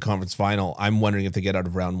don't make the conference final. I'm wondering if they get out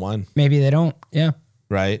of round one. Maybe they don't. Yeah.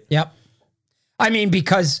 Right. Yep. I mean,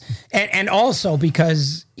 because, and also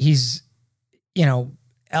because he's,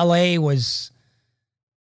 LA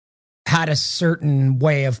had a certain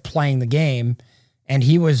way of playing the game, and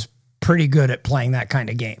he was pretty good at playing that kind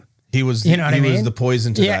of game. He was, he was the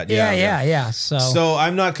poison to that. Yeah. So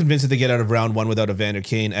I'm not convinced that they get out of round one without Evander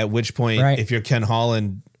Kane, at which point, if you're Ken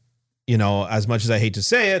Holland, as much as I hate to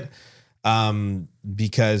say it,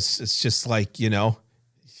 because it's just like, you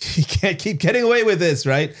can't keep getting away with this.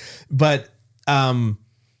 Right. But, how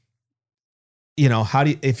do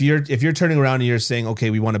you, if you're turning around and you're saying, okay,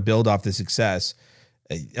 we want to build off the success,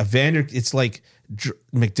 Evander, it's like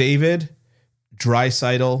McDavid,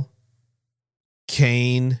 Draisaitl,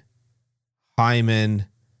 Kane, Hyman,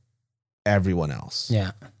 everyone else.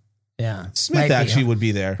 Yeah. Smith would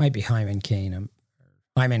be there. Might be Hyman Kane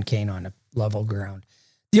on a level ground.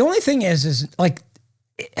 The only thing is like,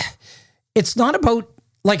 it's not about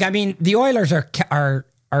like, I mean, the Oilers are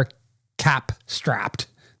cap strapped.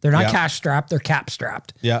 They're not cash strapped. They're cap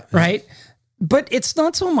strapped. Yeah. Right. But it's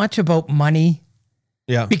not so much about money.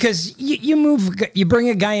 Yeah. Because you bring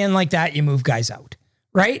a guy in like that, you move guys out.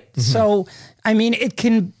 Right. Mm-hmm. So, I mean,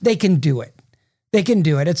 they can do it. They can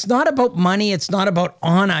do it. It's not about money. It's not about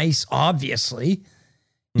on ice, obviously.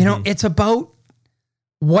 It's about,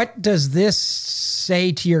 what does this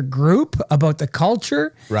say to your group about the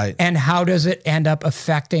culture? Right. And how does it end up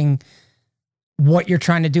affecting what you're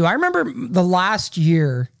trying to do? I remember the last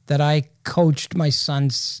year that I coached my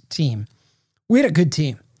son's team. We had a good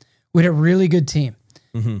team. We had a really good team.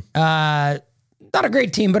 Mm-hmm. Not a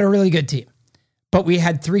great team, but a really good team. But we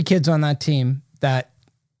had 3 kids on that team that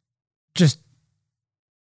just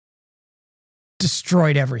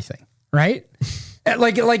destroyed everything, right?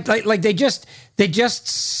 Like they just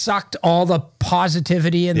sucked all the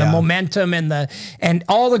positivity and the momentum and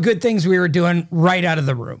all the good things we were doing right out of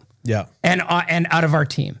the room. Yeah. And out of our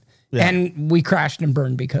team. Yeah. And we crashed and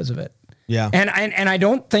burned because of it. Yeah. And I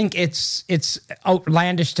don't think it's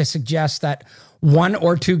outlandish to suggest that 1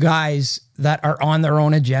 or 2 guys that are on their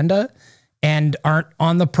own agenda and aren't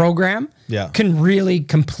on the program can really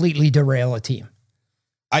completely derail a team.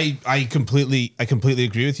 I completely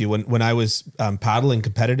agree with you. When I was paddling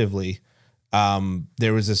competitively,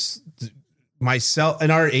 There was this myself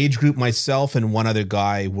in our age group. Myself and one other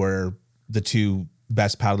guy were the two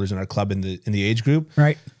best paddlers in our club in the age group.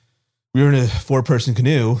 Right. We were in a 4-person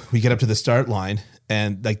canoe. We get up to the start line,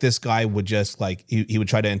 and like this guy would just like he would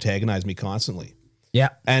try to antagonize me constantly. Yeah.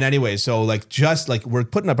 And anyway, so like just like we're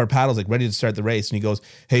putting up our paddles, like ready to start the race, and he goes,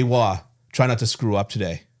 "Hey, Wah, try not to screw up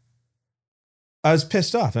today." I was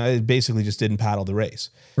pissed off. I basically just didn't paddle the race.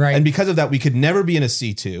 Right. And because of that, we could never be in a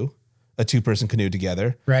C2, a 2-person canoe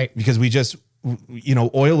together. Right. Because we just,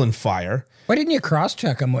 oil and fire. Why didn't you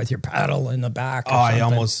cross-check him with your paddle in the back? Oh, I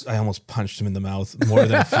almost punched him in the mouth more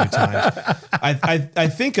than a few times. I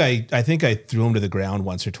think I threw him to the ground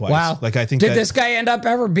once or twice. Wow. Like I think Did this guy end up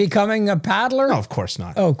ever becoming a paddler? No, of course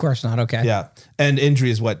not. Oh, of course not. Okay. Yeah. And injury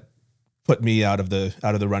is what put me out of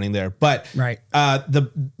the running there. But right.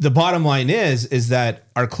 The bottom line is that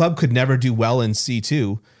our club could never do well in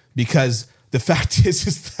C2 because the fact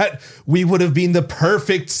is that we would have been the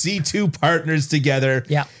perfect C2 partners together.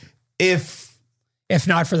 Yeah. If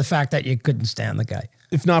not for the fact that you couldn't stand the guy.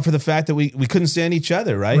 If not for the fact that we couldn't stand each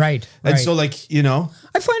other, right? Right. And right. so like,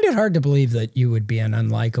 I find it hard to believe that you would be an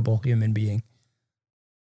unlikable human being.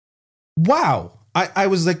 Wow. I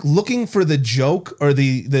was like looking for the joke or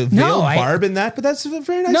the veiled barb in that, but that's a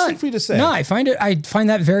very nice thing for you to say. No, I find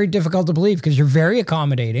that very difficult to believe because you're very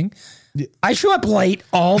accommodating. Yeah. I show up late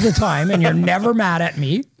all the time and you're never mad at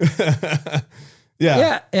me.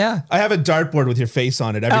 Yeah. Yeah. I have a dartboard with your face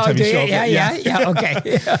on it every time you show up. Yeah.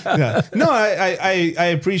 Okay. Yeah. No, I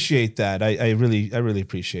appreciate that. I really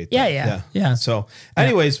appreciate that. Yeah. So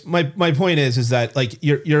anyways, my point is that like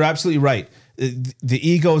you're absolutely right. The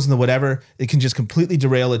egos and the whatever, it can just completely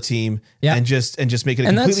derail a team and just make it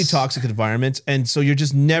a completely toxic environment. And so you're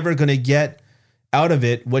just never going to get out of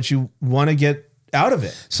it what you want to get out of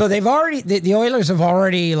it. So they've already, the Oilers have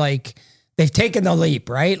already like, they've taken the leap,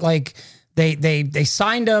 right? Like they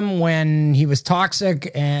signed him when he was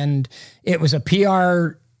toxic and it was a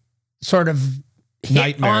PR sort of hit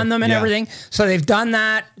nightmare on them and everything. So they've done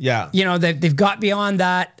that. Yeah. They've got beyond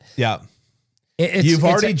that. Yeah. You've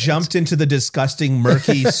already jumped into the disgusting,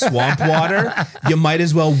 murky swamp water. You might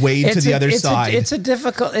as well wade to the other side. It's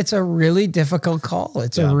a really difficult call.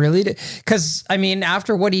 It's a really, because I mean,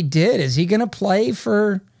 after what he did, is he going to play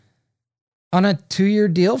on a 2-year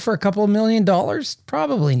deal for a couple of $1 million?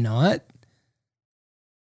 Probably not.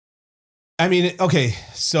 I mean, okay.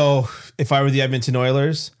 So if I were the Edmonton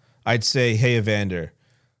Oilers, I'd say, hey, Evander,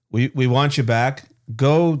 we want you back.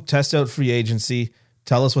 Go test out free agency.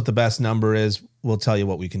 Tell us what the best number is. We'll tell you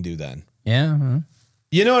what we can do then. Yeah. Huh?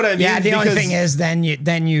 You know what I mean? Yeah. The only thing is then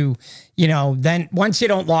once you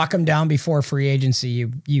don't lock them down before free agency,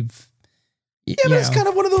 but it's kind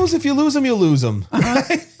of one of those, if you lose them, you lose them.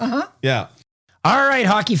 Yeah. All right,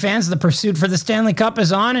 hockey fans, the pursuit for the Stanley Cup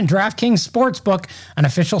is on, and DraftKings Sportsbook, an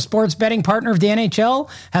official sports betting partner of the NHL,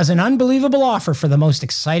 has an unbelievable offer for the most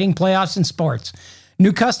exciting playoffs in sports.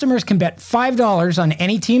 New customers can bet $5 on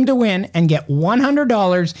any team to win and get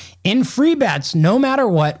 $100 in free bets no matter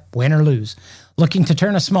what, win or lose. Looking to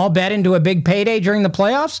turn a small bet into a big payday during the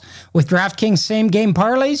playoffs? With DraftKings same-game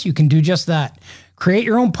parlays, you can do just that. Create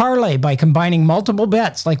your own parlay by combining multiple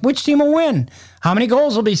bets, like which team will win, how many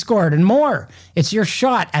goals will be scored, and more. It's your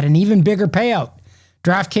shot at an even bigger payout.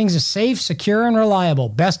 DraftKings is safe, secure, and reliable.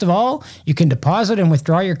 Best of all, you can deposit and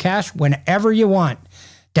withdraw your cash whenever you want.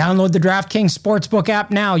 Download the DraftKings Sportsbook app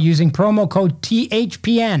now using promo code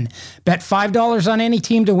THPN. Bet $5 on any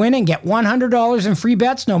team to win and get $100 in free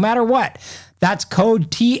bets no matter what. That's code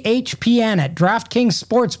THPN at DraftKings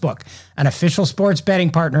Sportsbook, an official sports betting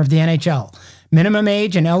partner of the NHL. Minimum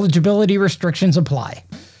age and eligibility restrictions apply.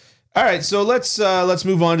 All right, so let's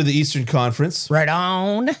move on to the Eastern Conference. Right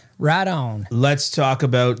on. Let's talk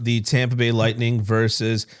about the Tampa Bay Lightning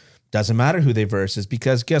versus, doesn't matter who they versus,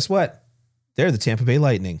 because guess what? They're the Tampa Bay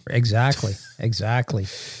Lightning. Exactly.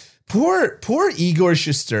 Poor Igor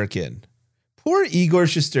Shesterkin. Poor Igor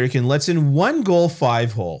Shesterkin lets in 1 goal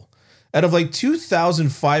 5 hole. Out of like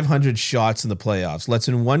 2,500 shots in the playoffs, lets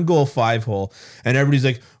in 1 goal 5 hole. And everybody's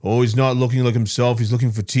like, oh, he's not looking like himself. He's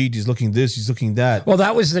looking fatigued. He's looking this. He's looking that. Well,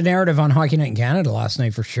 that was the narrative on Hockey Night in Canada last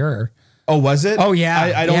night for sure. Oh, was it? Oh,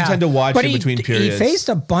 yeah. I don't tend to watch it between periods. He faced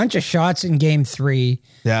a bunch of shots in game 3.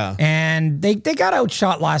 Yeah. And they got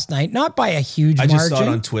outshot last night, not by a huge margin. I just saw it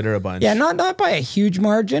on Twitter a bunch. Yeah, not by a huge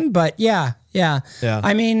margin, but yeah.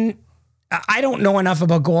 I mean, I don't know enough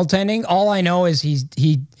about goaltending. All I know is he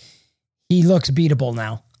looks beatable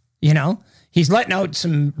now, He's letting out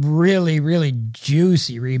some really, really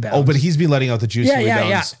juicy rebounds. Oh, but he's been letting out the juicy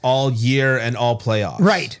rebounds all year and all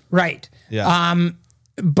playoffs. Right. Yeah.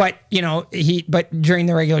 But during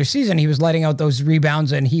the regular season, he was letting out those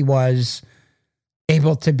rebounds and he was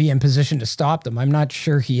able to be in position to stop them. I'm not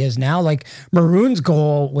sure he is now. Like Maroon's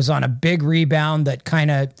goal was on a big rebound that kind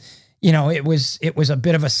of, it was a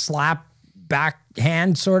bit of a slap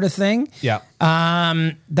backhand sort of thing. Yeah.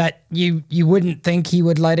 That you wouldn't think he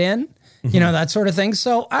would let in, that sort of thing.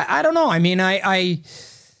 So I don't know. I mean, I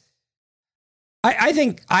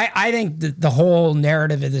think the whole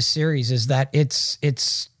narrative of this series is that it's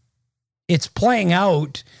playing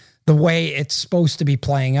out the way it's supposed to be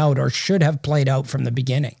playing out, or should have played out from the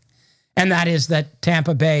beginning. And that is that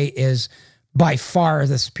Tampa Bay is by far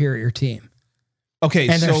the superior team. Okay.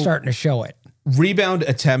 And they're starting to show it. Rebound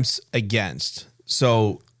attempts against.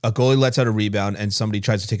 So a goalie lets out a rebound and somebody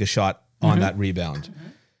tries to take a shot on that rebound.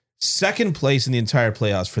 Second place in the entire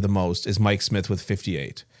playoffs for the most is Mike Smith with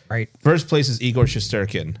 58. Right. First place is Igor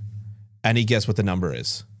Shesterkin. Any guess what the number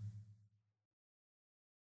is?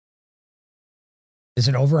 Is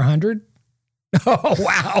it over 100? Oh,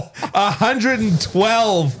 wow.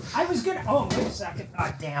 112. I was going to, wait a second.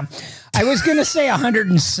 Oh, damn. I was going to say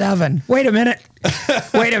 107. Wait a minute.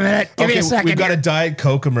 Give me a second. We've got a Diet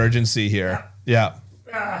Coke emergency here. Yeah.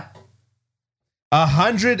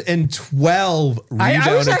 112 rebound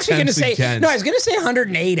I was actually going to say, against. no, I was going to say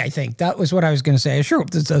 108, I think. That was what I was going to say. I sure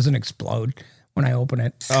hope this doesn't explode when I open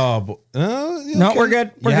it. Okay. No, we're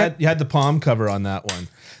good. You had the palm cover on that one.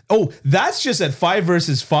 Oh, that's just at 5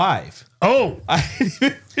 versus 5. Oh. I didn't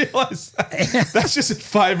even realize that. That's just at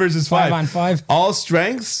 5 versus 5. 5 on 5. All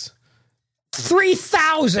strengths?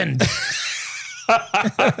 3,000.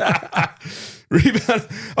 Rebound.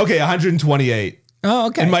 Okay, 128. Oh,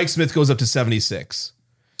 okay. And Mike Smith goes up to 76.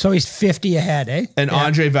 So he's 50 ahead, eh? And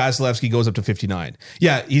Andrei Vasilevsky goes up to 59.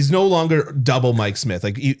 Yeah, he's no longer double Mike Smith.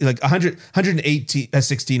 Like 118,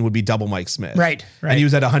 16 would be double Mike Smith. Right. And he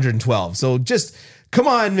was at 112. So just, come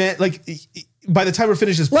on, man. Like, by the time we're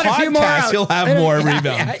finished this podcast, he'll have more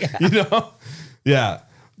rebound. Yeah.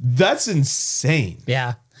 That's insane.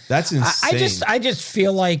 Yeah. That's insane. I just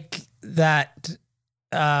feel like that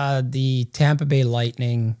the Tampa Bay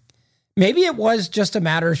Lightning, maybe it was just a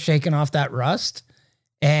matter of shaking off that rust.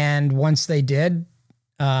 And once they did,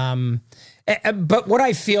 but what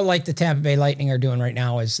I feel like the Tampa Bay Lightning are doing right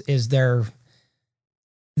now is they're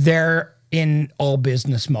in all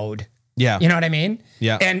business mode. Yeah. You know what I mean?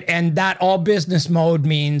 Yeah. And that all business mode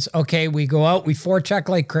means, okay, we go out, we forecheck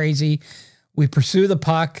like crazy, we pursue the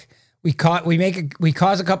puck, we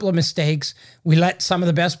cause a couple of mistakes, we let some of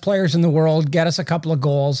the best players in the world get us a couple of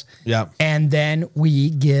goals. Yeah. And then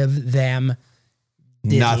we give them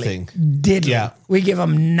nothing. Yeah. We give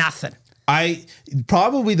them nothing.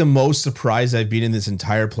 Probably the most surprised I've been in this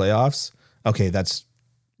entire playoffs. Okay, that's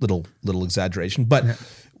little exaggeration, but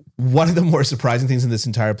one of the more surprising things in this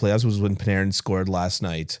entire playoffs was when Panarin scored last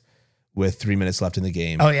night with 3 minutes left in the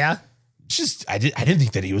game. Oh yeah. Just I didn't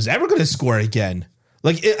think that he was ever going to score again.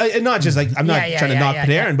 Like, not just like, I'm not trying to knock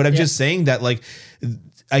Panarin, but I'm just saying that, like,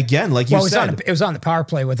 again, like you said, it was on the power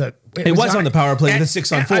play with a. It was on the power play with a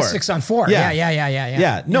 6-on-4. 6-on-4.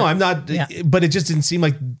 Yeah. No, I'm not. Yeah. But it just didn't seem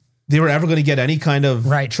like they were ever going to get any kind of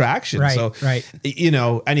traction. Right.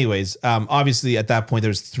 Anyways, obviously at that point,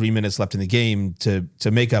 there's 3 minutes left in the game to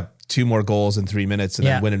make up 2 more goals in 3 minutes and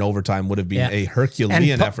then win in overtime would have been a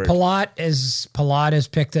Herculean effort. Palat has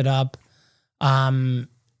picked it up.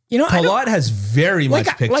 Palat has very much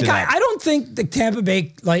picked it up. I don't think the Tampa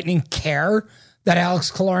Bay Lightning care that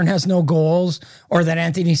Alex Killorn has no goals or that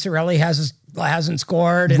Anthony Cirelli hasn't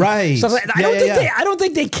scored. Right. So I don't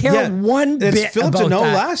think they care one bit it's Philip about Deneau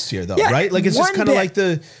that. last year, though, right? Like, it's just kind of like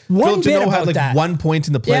Philip Deneau had like 1 point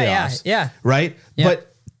in the playoffs. Yeah. Right? Yeah.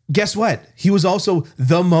 But guess what? He was also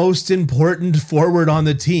the most important forward on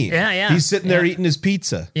the team. Yeah. He's sitting there eating his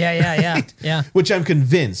pizza. Yeah. Right? Yeah. Which I'm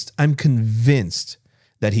convinced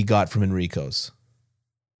that he got from Enrico's.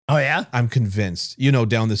 Oh, yeah? I'm convinced.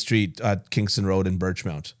 Down the street at Kingston Road in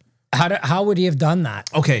Birchmount. How would he have done that?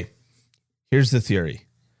 Okay. Here's the theory.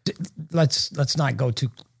 Let's not go too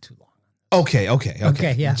long. Okay,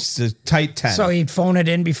 yeah. Just a tight 10. So he'd phone it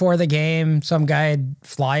in before the game. Some guy'd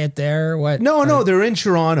fly it there. What? No, they're in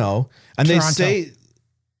Toronto. And Toronto. They say...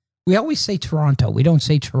 We always say Toronto. We don't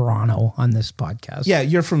say Toronto on this podcast. Yeah,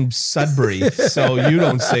 you're from Sudbury, so you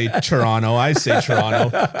don't say Toronto. I say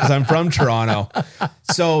Toronto because I'm from Toronto.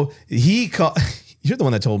 So you're the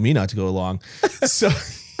one that told me not to go along. So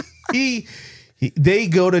they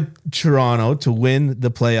go to Toronto to win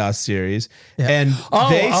the playoff series, and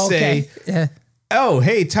they say, "Oh,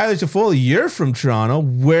 hey, Tyler Toffoli, you're from Toronto.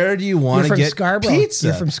 Where do you want to get pizza?"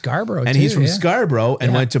 You're from Scarborough, and he's from Scarborough,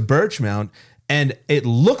 and went to Birchmount. And it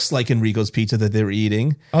looks like Enrico's pizza that they were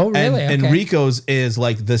eating. Oh, really? And Enrico's is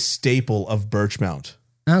like the staple of Birchmount.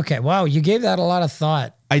 Okay. Wow. You gave that a lot of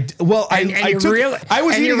thought. I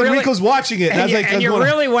was eating and Rico's watching it, and I was like, and you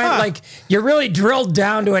really went like you really drilled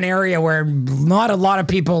down to an area where not a lot of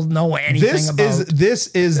people know anything about. This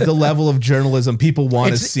is the level of journalism people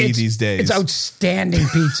want to see these days. It's outstanding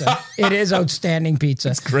pizza. It is outstanding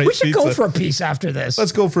pizza. It's great. We should go for a piece after this.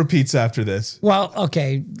 Let's go for a pizza after this. Well,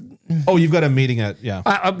 okay. Oh, you've got a meeting at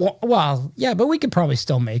well, yeah, but we could probably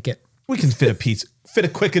still make it. We can fit a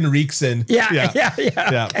quick and reeks in. Yeah.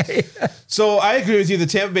 Okay. So I agree with you. The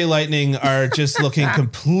Tampa Bay Lightning are just looking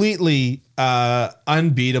completely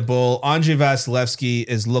unbeatable. Andrei Vasilevsky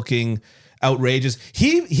is looking outrageous.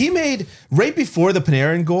 He made, right before the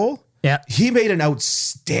Panarin goal, he made an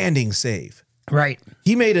outstanding save. Right.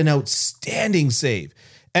 He made an outstanding save.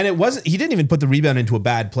 And he didn't even put the rebound into a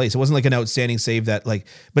bad place. It wasn't like an outstanding save but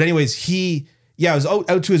anyways, it was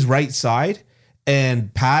out to his right side.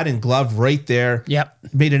 And pad and glove right there. Yep.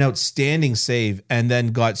 Made an outstanding save and then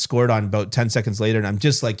got scored on about 10 seconds later. And I'm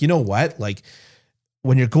just like, you know what? Like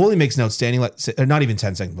when your goalie makes an outstanding, or not even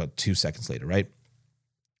 10 seconds, but 2 seconds later, right?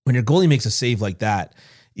 When your goalie makes a save like that,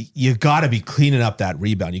 you got to be cleaning up that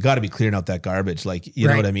rebound. You got to be clearing out that garbage. Like, you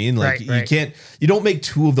know what I mean? Like you don't make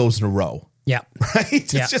 2 of those in a row. Yeah.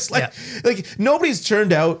 Right. It's just like nobody's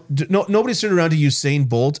turned around to Usain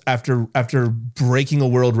Bolt after breaking a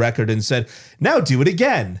world record and said, now do it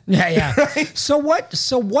again. Yeah. Right? So what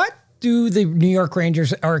do the New York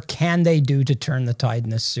Rangers, or can they do to turn the tide in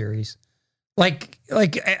this series?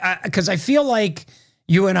 Because I feel like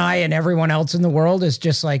you and I and everyone else in the world is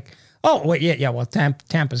just like, oh, well,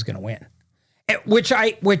 Tampa's going to win.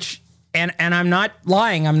 And I'm not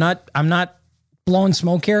lying. I'm not blowing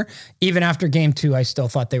smoke here. Even after game 2, I still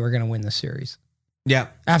thought they were going to win the series. Yeah.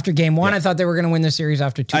 After game 1, I thought they were going to win the series.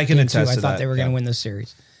 After game 2, I thought they were going to win the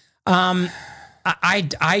series. I'm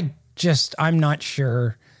not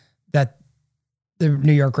sure that the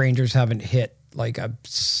New York Rangers haven't hit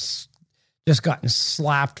just gotten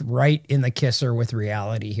slapped right in the kisser with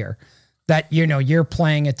reality here. That, you're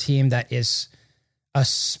playing a team that is a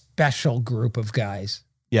special group of guys.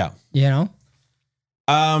 Yeah.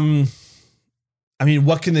 I mean,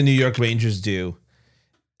 what can the New York Rangers do?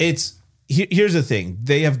 Here's the thing.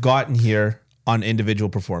 They have gotten here on individual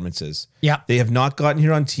performances. Yeah. They have not gotten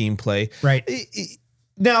here on team play. Right.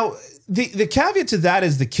 Now, the caveat to that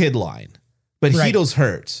is the kid line, but Hedo's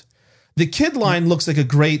hurt. The kid line looks like a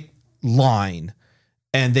great line,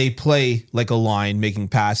 and they play like a line, making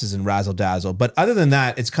passes and razzle-dazzle. But other than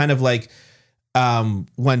that, it's kind of like when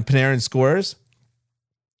Panarin scores,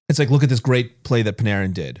 it's like, look at this great play that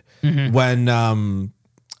Panarin did. Mm-hmm. When,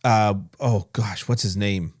 what's his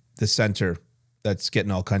name? The center that's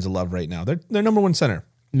getting all kinds of love right now. They're number 1 center.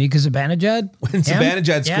 Mika Zibanejad? When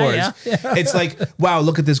Zibanejad scores, it's like, wow,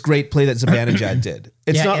 look at this great play that Zibanejad did.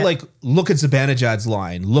 It's not like, look at Zibanejad's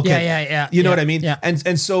line. Look at, you know what I mean? Yeah.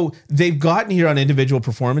 And so they've gotten here on individual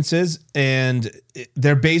performances, and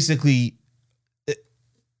they're basically,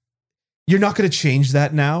 you're not going to change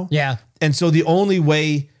that now. Yeah. And so the only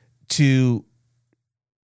way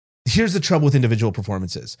here's the trouble with individual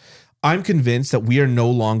performances. I'm convinced that we are no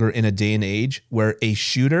longer in a day and age where a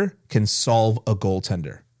shooter can solve a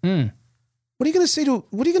goaltender. What are you going to say to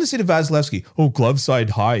Vasilevsky? Oh, glove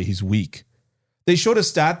side high, he's weak. They showed a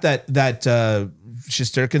stat that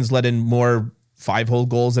Shesterkin's let in more 5-hole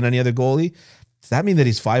goals than any other goalie. Does that mean that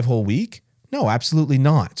he's 5-hole weak? No, absolutely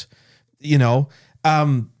not. So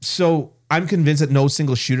I'm convinced that no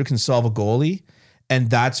single shooter can solve a goalie. And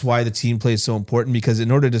that's why the team play is so important, because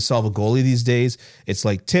in order to solve a goalie these days, it's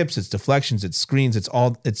like tips, it's deflections, it's screens, it's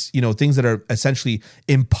things that are essentially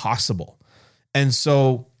impossible. And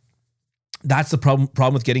so that's the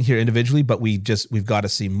problem with getting here individually, but we've got to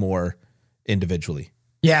see more individually.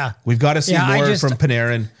 Yeah. We've got to see more from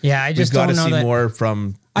Panarin. Yeah, I just we've got don't to know see more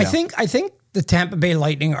from I think the Tampa Bay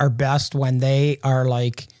Lightning are best when they are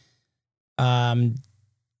like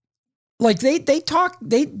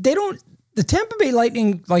the Tampa Bay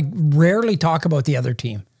Lightning rarely talk about the other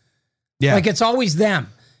team. Yeah. Like it's always them.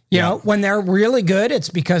 You know, when they're really good, it's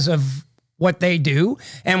because of what they do.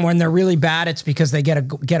 And when they're really bad, it's because they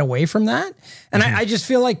get away from that. And I just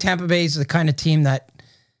feel like Tampa Bay is the kind of team that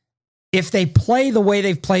if they play the way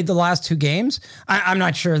they've played the last 2 games, I'm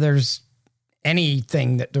not sure there's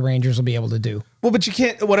anything that the Rangers will be able to do. Well, but you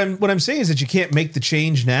can't, what I'm saying is that you can't make the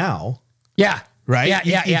change now. Yeah. Right?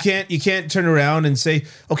 You can't turn around and say,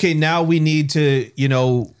 okay, now we need to,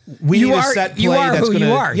 we need a set play that's going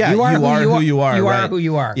to... Yeah, you are who you are. You are who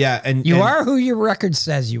you are. Yeah. And you are who your record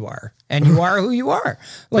says you are. And you are who you are.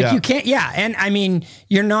 You can't... Yeah. And I mean,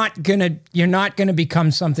 you're not going to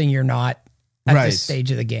become something you're not at this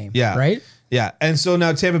stage of the game. Yeah. Right? Yeah. And so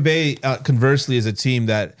now Tampa Bay, conversely, is a team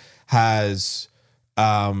that has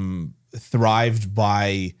thrived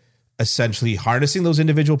by essentially harnessing those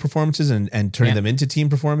individual performances and turning them into team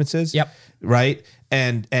performances. Yep. Right.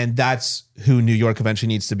 And that's who New York eventually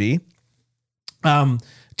needs to be.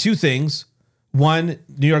 Two things. One,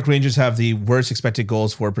 New York Rangers have the worst expected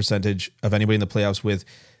goals for percentage of anybody in the playoffs with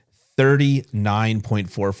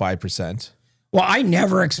 39.45%. Well, I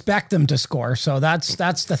never expect them to score, so that's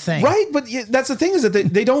the thing. Right, but that's the thing is that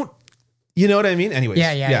they don't, you know what I mean? Anyways.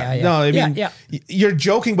 Yeah. No, I mean, you're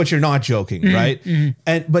joking, but you're not joking, right?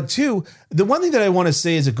 But two, the one thing that I want to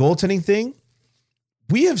say is a goaltending thing.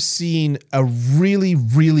 We have seen a really,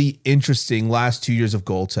 really interesting last 2 years of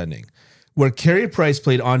goaltending where Carey Price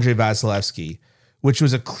played Andrei Vasilevsky, which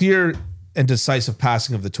was a clear and decisive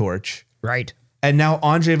passing of the torch. Right. And now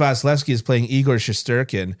Andrei Vasilevsky is playing Igor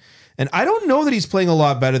Shesterkin. And I don't know that he's playing a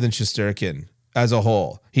lot better than Shesterkin as a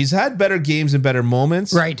whole. He's had better games and better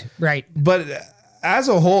moments. Right. But as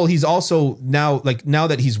a whole, he's also now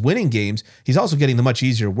that he's winning games, he's also getting the much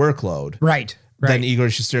easier workload. Right. Than Igor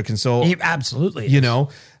Shesterkin. So he absolutely is. You know,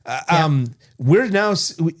 we're now,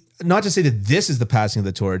 not to say that this is the passing of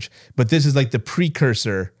the torch, but this is like the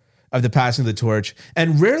precursor of the passing of the torch.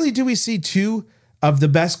 And rarely do we see two of the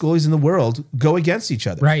best goalies in the world go against each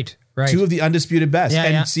other. Right. Two of the undisputed best.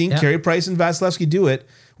 Seeing Carey Price and Vasilevsky do it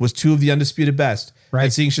was two of the undisputed best. Right.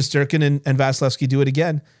 And seeing Shesterkin and Vasilevsky do it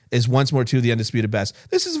again is once more two of the undisputed best.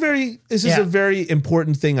 This is a very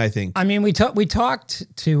important thing, I think. I mean, we talked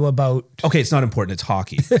to about. Okay, it's not important. It's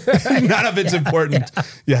hockey. None of it's important. Yeah.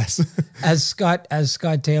 Yes. As Scott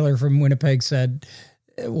Taylor from Winnipeg said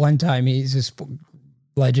one time, he's a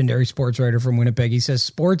legendary sports writer from Winnipeg. He says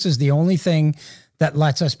sports is the only thing that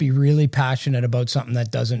lets us be really passionate about something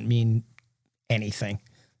that doesn't mean anything.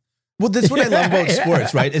 Well, that's what I love about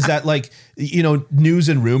sports, right? Is that news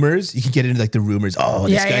and rumors, you can get into like the rumors. Oh,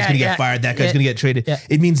 this guy's going to get fired. That guy's going to get traded. Yeah.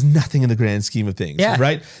 It means nothing in the grand scheme of things,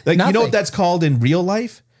 right? Like, nothing. You know what that's called in real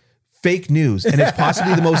life? Fake news. And it's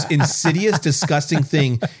possibly the most insidious, disgusting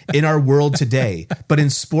thing in our world today. But in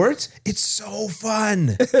sports, it's so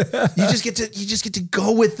fun. You just get to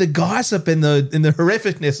go with the gossip and the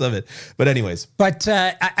horrificness of it. But anyways. But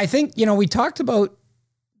I think, we talked about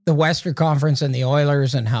the Western Conference and the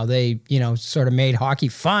Oilers and how they, sort of made hockey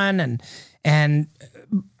fun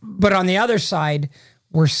but on the other side,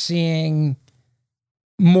 we're seeing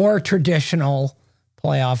more traditional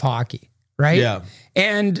playoff hockey, right? Yeah.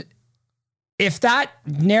 And if that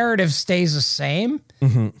narrative stays the same,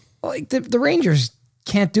 like the Rangers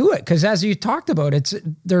can't do it because, as you talked about,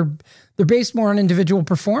 they're based more on individual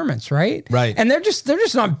performance, right? Right. And they're just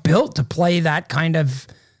not built to play that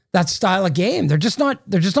style of game. They're just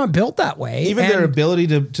not built that way. Even their ability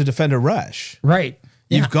to defend a rush, right?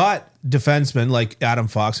 You've got defensemen like Adam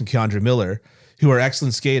Fox and Keandre Miller who are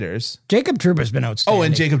excellent skaters. Jacob Trouba's been outstanding. Oh,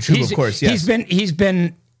 and Jacob Trouba, of course, yes. He's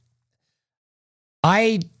been.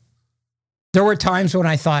 There were times when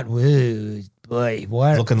I thought, "Whoa, boy,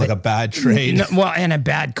 what?" Looking like a bad trade. And a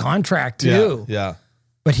bad contract too. Yeah.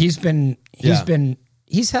 But he's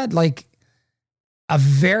had like a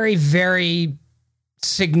very, very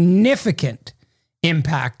significant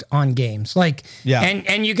impact on games. Like,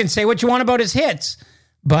 and you can say what you want about his hits,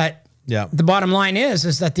 but the bottom line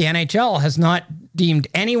is that the NHL has not deemed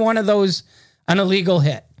any one of those an illegal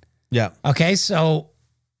hit. Yeah. Okay. So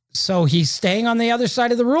he's staying on the other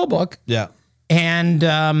side of the rule book. Yeah.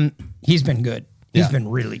 And he's been good. He's been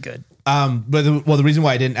really good. But the reason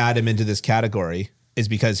why I didn't add him into this category is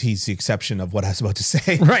because he's the exception of what I was about to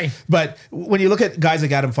say. Right. But when you look at guys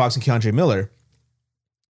like Adam Fox and Keandre Miller,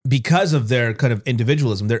 because of their kind of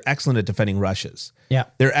individualism, they're excellent at defending rushes. Yeah.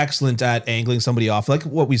 They're excellent at angling somebody off, like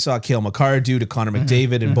what we saw Cale Makar do to Connor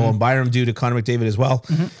McDavid and Bowen Byram do to Connor McDavid as well.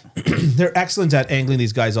 They're excellent at angling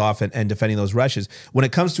these guys off and defending those rushes. When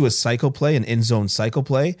it comes to a cycle play, an in-zone cycle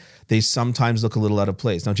play, they sometimes look a little out of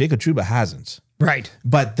place. Now, Jacob Trouba hasn't. Right.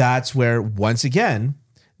 But that's where, once again,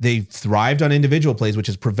 they thrived on individual plays, which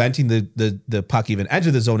is preventing the puck even enter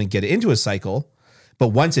the zone and get into a cycle. But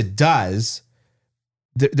once it does,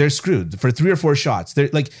 they're screwed for 3 or 4 shots. They're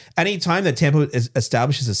like, any time that Tampa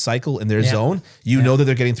establishes a cycle in their zone, know that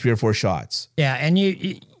they're getting 3 or 4 shots. Yeah, and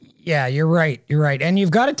you're right. You're right, and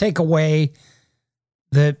you've got to take away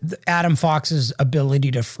the Adam Fox's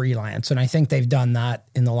ability to freelance, and I think they've done that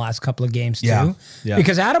in the last couple of games too. Yeah.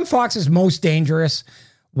 Because Adam Fox is most dangerous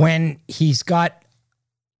when he's got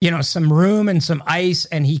some room and some ice,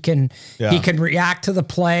 and he can react to the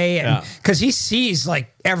play, and because he sees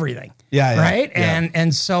like everything. Right. Yeah.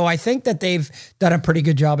 And so I think that they've done a pretty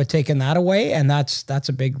good job of taking that away. And that's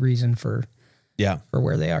a big reason for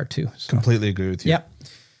where they are too. So. Completely agree with you. Yep.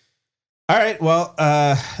 All right. Well,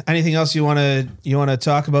 anything else you want to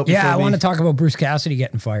talk about? Yeah, I want to talk about Bruce Cassidy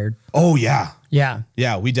getting fired. Oh yeah. Yeah.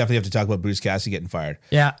 Yeah, we definitely have to talk about Bruce Cassidy getting fired.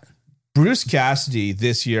 Yeah. Bruce Cassidy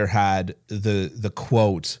this year had the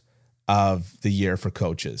quote of the year for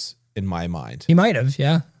coaches in my mind. He might have,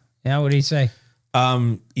 yeah. Yeah, what did he say?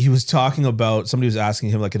 He was talking about, somebody was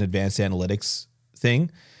asking him like an advanced analytics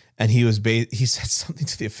thing, and he said something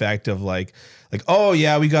to the effect of like, oh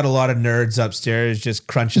yeah, we got a lot of nerds upstairs just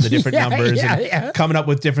crunching the different numbers and coming up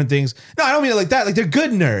with different things. No, I don't mean it like that. Like, they're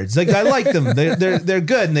good nerds. Like, I like them. They're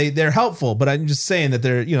good and they're helpful. But I'm just saying that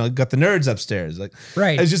they're, got the nerds upstairs. Like,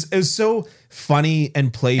 right. It was so funny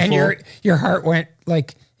and playful. And your heart went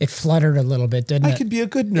like, it fluttered a little bit, didn't it? I could be a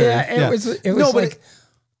good nerd. Yeah, it was no, like.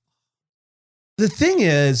 The thing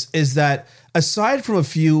is that aside from a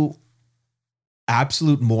few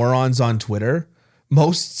absolute morons on Twitter,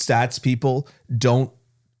 most stats people don't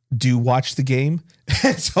watch the game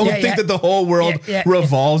and don't think that the whole world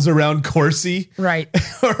revolves around Corsi, right?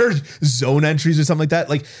 Or zone entries or something like that.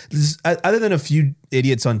 Like, other than a few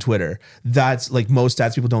idiots on Twitter, that's like, most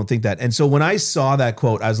stats people don't think that. And so when I saw that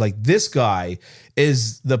quote, I was like, this guy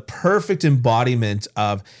is the perfect embodiment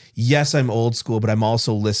of, yes, I'm old school, but I'm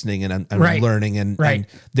also listening and I'm learning and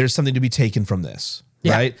there's something to be taken from this,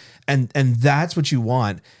 right? And that's what you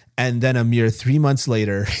want. And then a mere 3 months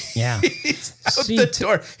later, he's out the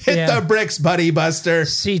door. Hit the bricks, buddy buster.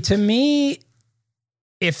 See, to me,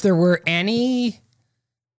 if there were any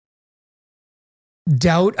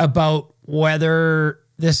doubt about whether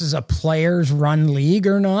this is a players run league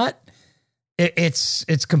or not,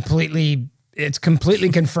 it's completely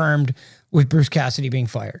confirmed with Bruce Cassidy being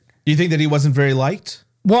fired. Do you think that he wasn't very liked?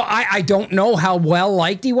 Well, I don't know how well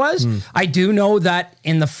liked he was. I do know that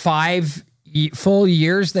in the 5 full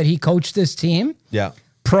years that he coached this team,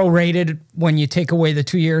 prorated when you take away the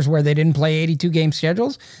 2 years where they didn't play 82 game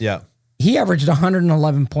schedules, he averaged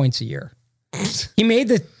 111 points a year. He made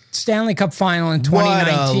the Stanley Cup final in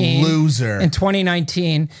 2019. What a loser. In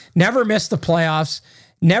 2019, never missed the playoffs,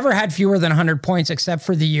 never had fewer than 100 points except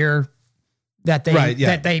for the year that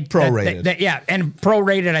they prorated. And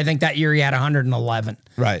prorated, I think that year he had 111.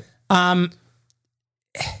 Right.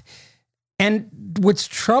 And what's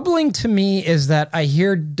troubling to me is that I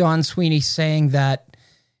hear Don Sweeney saying that,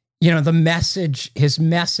 the message, his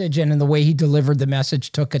message and in the way he delivered the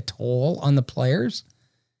message took a toll on the players.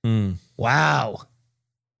 Wow.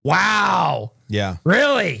 Yeah.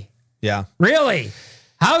 Really? Yeah. Really?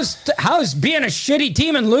 How's being a shitty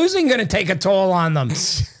team and losing going to take a toll on them?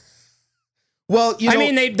 Well,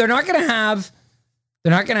 they're not going to have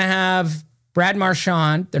Brad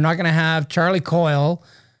Marchand. They're not going to have Charlie Coyle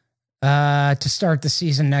to start the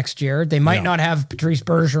season next year. They might not have Patrice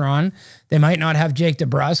Bergeron. They might not have Jake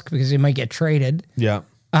DeBrusk because he might get traded. Yeah.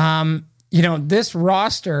 This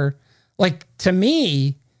roster, like, to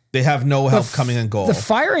me, they have no help coming in goal. The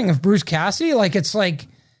firing of Bruce Cassidy, it's like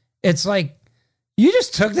you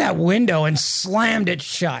just took that window and slammed it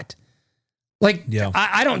shut.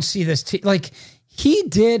 I don't see this team. He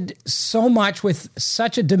did so much with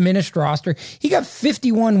such a diminished roster. He got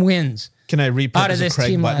 51 wins. Can I repeat this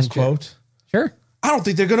Craig Button quote? Sure. I don't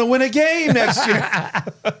think they're going to win a game next year.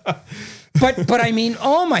 but I mean,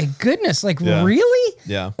 oh my goodness! Really?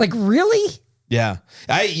 Yeah. Really? Yeah.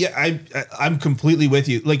 I'm completely with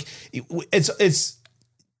you. It's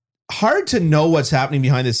hard to know what's happening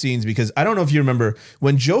behind the scenes because I don't know if you remember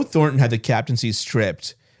when Joe Thornton had the captaincy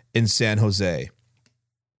stripped in San Jose.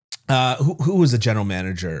 Who was the general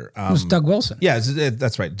manager? It was Doug Wilson. Yeah,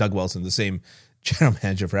 that's right. Doug Wilson, the same general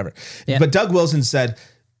manager forever. Yeah. But Doug Wilson said,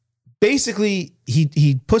 basically,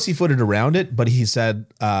 he pussyfooted around it, but he said,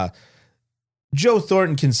 Joe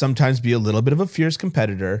Thornton can sometimes be a little bit of a fierce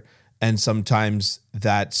competitor, and sometimes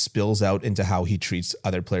that spills out into how he treats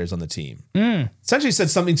other players on the team. Essentially said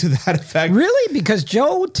something to that effect. Really? Because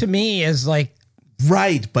Joe, to me, is like...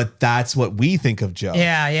 Right, but that's what we think of Joe.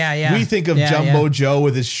 Yeah. We think of Jumbo Joe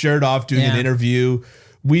with his shirt off doing an interview.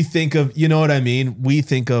 We think of, you know what I mean? We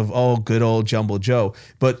think of, good old Jumbo Joe.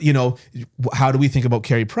 But, how do we think about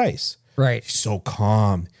Carey Price? Right. He's so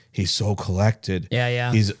calm. He's so collected.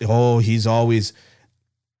 Yeah. He's always...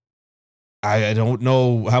 I don't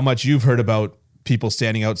know how much you've heard about people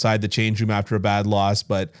standing outside the change room after a bad loss,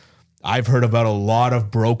 but I've heard about a lot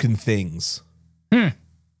of broken things.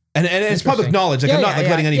 And it's public knowledge. I'm not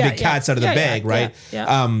letting any big cats out of the bag, right?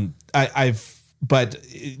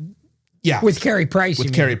 Yeah. With Carey Price.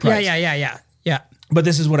 With Carey Price. Yeah. But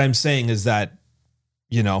this is what I'm saying is that,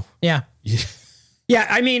 Yeah. Yeah.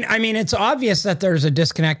 I mean, it's obvious that there's a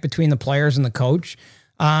disconnect between the players and the coach.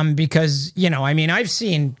 Because, I've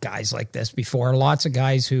seen guys like this before. Lots of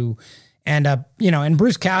guys who and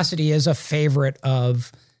Bruce Cassidy is a favorite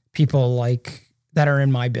of people like that are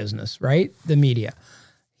in my business, right? The media.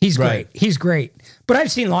 He's great. Right. He's great. But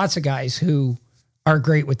I've seen lots of guys who are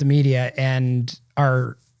great with the media and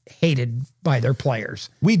are hated by their players.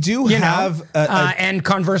 We do have... and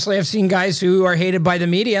conversely, I've seen guys who are hated by the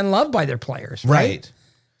media and loved by their players. Right.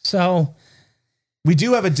 So... We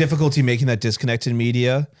do have a difficulty making that disconnect in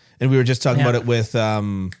media. And we were just talking about it with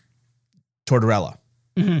Tortorella.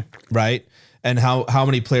 Right? And how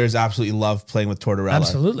many players absolutely love playing with Tortorella.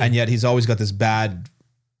 Absolutely. And yet he's always got this bad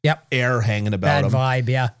air hanging about him. Bad vibe,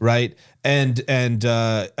 yeah. Right? And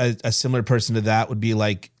a similar person to that would be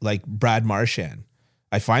like Brad Marchand.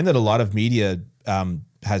 I find that a lot of media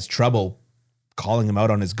has trouble calling him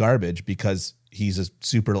out on his garbage because he's a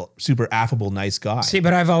super affable, nice guy. See,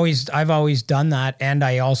 but I've always done that, and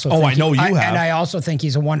I also I know you have, and I also think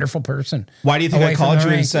he's a wonderful person. Why do you think I called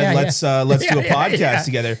you and said let's do a podcast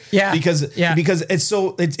together? Yeah, because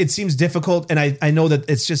it seems difficult, and I know that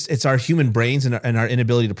it's our human brains and our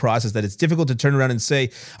inability to process that. It's difficult to turn around and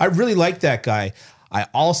say I really like that guy. I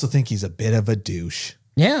also think he's a bit of a douche.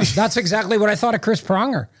 Yeah, that's exactly what I thought of Chris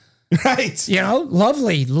Pronger. Right.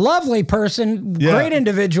 Lovely person, great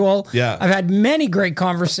individual. Yeah. I've had many great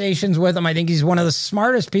conversations with him. I think he's one of the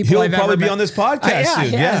smartest people I've ever met. He'll probably be on this podcast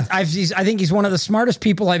soon. Yeah. I think he's one of the smartest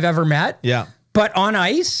people I've ever met. Yeah. But on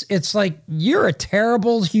ice, it's like you're a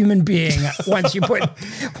terrible human being once you put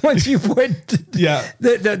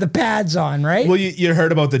the pads on, right? Well, you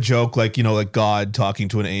heard about the joke, like God talking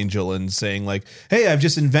to an angel and saying like, "Hey, I've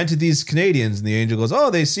just invented these Canadians," and the angel goes, "Oh,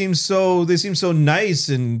 they seem so nice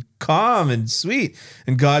and calm and sweet,"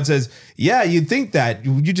 and God says, "Yeah, you'd think that.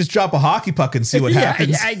 You just drop a hockey puck and see what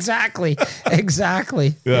happens." Yeah, exactly.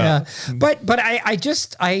 Yeah. But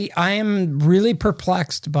I am really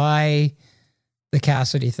perplexed by the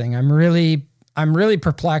Cassidy thing. I'm really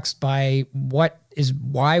perplexed by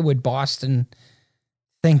why would Boston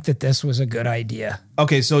think that this was a good idea?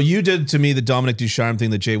 Okay, so you did to me the Dominic Ducharme thing,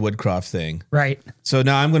 the Jay Woodcroft thing. Right. So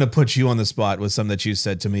now I'm going to put you on the spot with something that you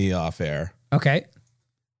said to me off air. Okay.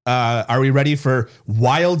 Are we ready for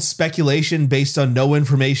wild speculation based on no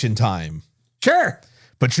information time? Sure.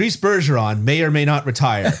 Patrice Bergeron may or may not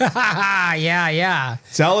retire. Yeah.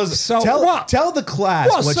 Tell the class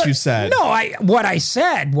what you said. No, what I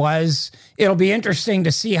said was it'll be interesting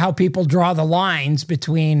to see how people draw the lines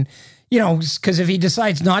between, because if he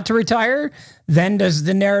decides not to retire, then does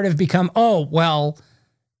the narrative become, oh, well,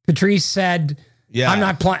 Patrice said, I'm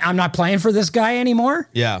not playing for this guy anymore.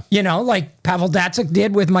 Yeah. Like Pavel Datsyuk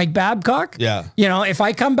did with Mike Babcock. Yeah. If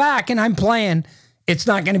I come back and I'm playing, it's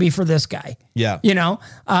not going to be for this guy. Yeah.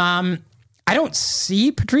 I don't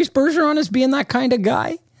see Patrice Bergeron as being that kind of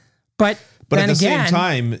guy, but then at the same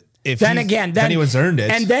time, if anyone's earned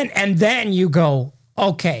it, and then you go,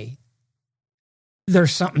 okay,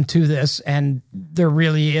 there's something to this, and there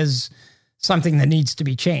really is something that needs to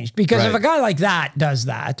be changed. Because if a guy like that does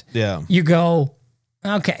that, you go,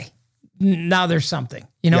 okay, now there's something.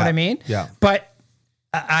 You know what I mean? Yeah. But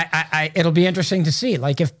it'll be interesting to see,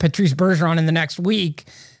 like if Patrice Bergeron in the next week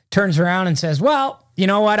turns around and says, well, you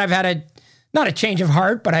know what, I've had not a change of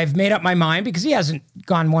heart, but I've made up my mind, because he hasn't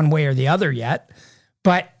gone one way or the other yet.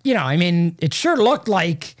 But, it sure looked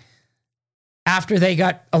like after they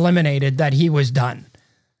got eliminated that he was done.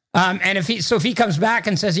 And if he comes back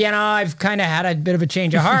and says, I've kind of had a bit of a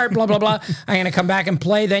change of heart, blah, blah, blah, I'm going to come back and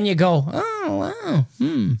play, then you go, oh,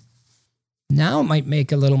 wow, now it might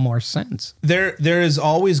make a little more sense. There is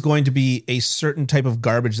always going to be a certain type of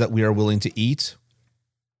garbage that we are willing to eat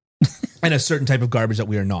and a certain type of garbage that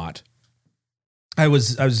we are not. I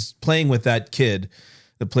was playing with that kid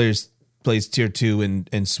that plays tier 2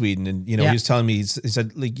 in Sweden. And, he was telling me, he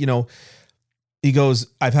said, like, he goes,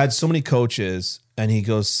 I've had so many coaches, and he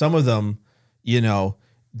goes, some of them,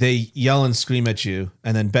 they yell and scream at you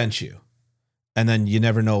and then bench you. And then you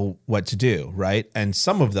never know what to do. Right. And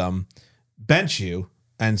some of them bench you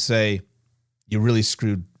and say, you really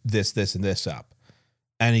screwed this, and this up.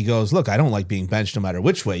 And he goes, look, I don't like being benched no matter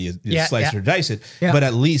which way you slice or dice it, but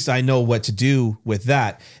at least I know what to do with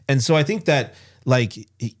that. And so I think that like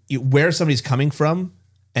where somebody's coming from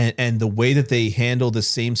and the way that they handle the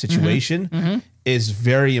same situation is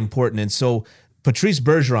very important. And so Patrice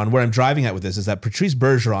Bergeron, where I'm driving at with this is that Patrice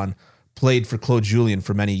Bergeron played for Claude Julien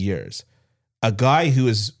for many years, a guy who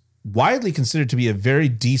is widely considered to be a very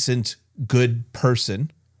decent, good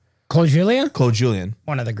person. Claude Julien.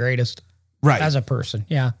 One of the greatest. Right. As a person,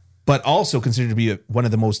 yeah. But also considered to be one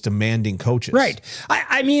of the most demanding coaches. Right.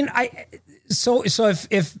 So if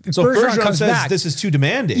Bergeron comes says back, this is too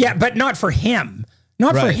demanding. Yeah, but not for him.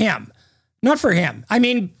 Not for him. I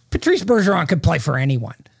mean, Patrice Bergeron could play for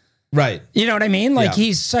anyone. Right. You know what I mean? Like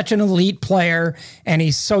he's such an elite player and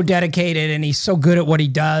he's so dedicated and he's so good at what he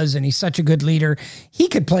does and he's such a good leader. He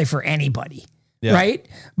could play for anybody, right?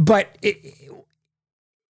 But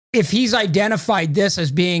if he's identified this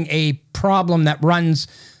as being a problem that runs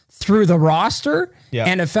through the roster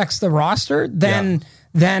and affects the roster, then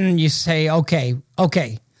you say,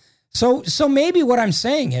 okay. So maybe what I'm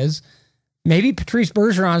saying is maybe Patrice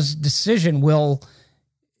Bergeron's decision will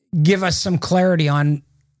give us some clarity on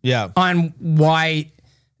why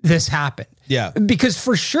this happened. Yeah. Because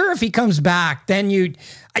for sure, if he comes back, then you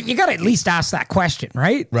got to at least ask that question,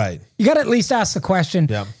 right? Right. You got to at least ask the question.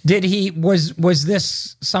 Yeah. Was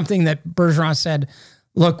this something that Bergeron said,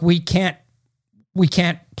 look, we can't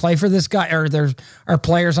play for this guy, or there are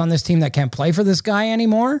players on this team that can't play for this guy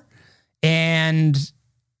anymore. And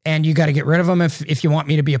you got to get rid of him if you want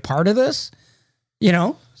me to be a part of this, you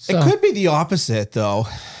know? So. It could be the opposite though.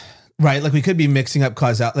 Right, like we could be mixing up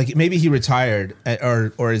causality. Like maybe he retired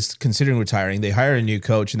or is considering retiring. They hire a new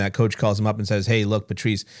coach, and that coach calls him up and says, "Hey, look,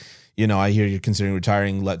 Patrice, you know, I hear you're considering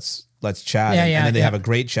retiring. Let's chat." And then they have a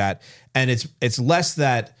great chat. And it's less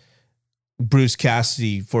that Bruce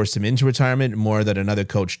Cassidy forced him into retirement, more that another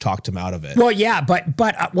coach talked him out of it. Well, yeah, but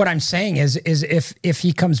what I'm saying is if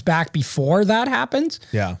he comes back before that happens,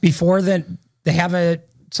 before that they have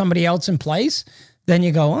somebody else in place, then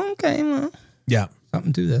you go, okay, well,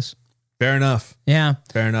 something to this. Fair enough. Yeah.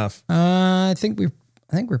 Fair enough. I think we've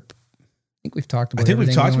talked about everything.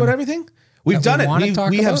 We've talked about everything. We've done it.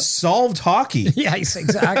 We have solved hockey. Yes,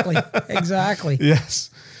 exactly. Exactly.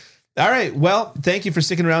 Yes. All right. Well, thank you for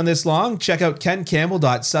sticking around this long. Check out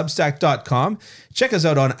kencampbell.substack.com. Check us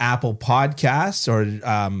out on Apple Podcasts or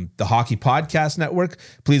the Hockey Podcast Network.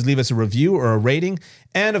 Please leave us a review or a rating.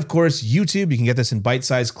 And of course, YouTube. You can get this in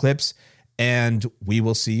bite-sized clips. And we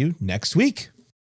will see you next week.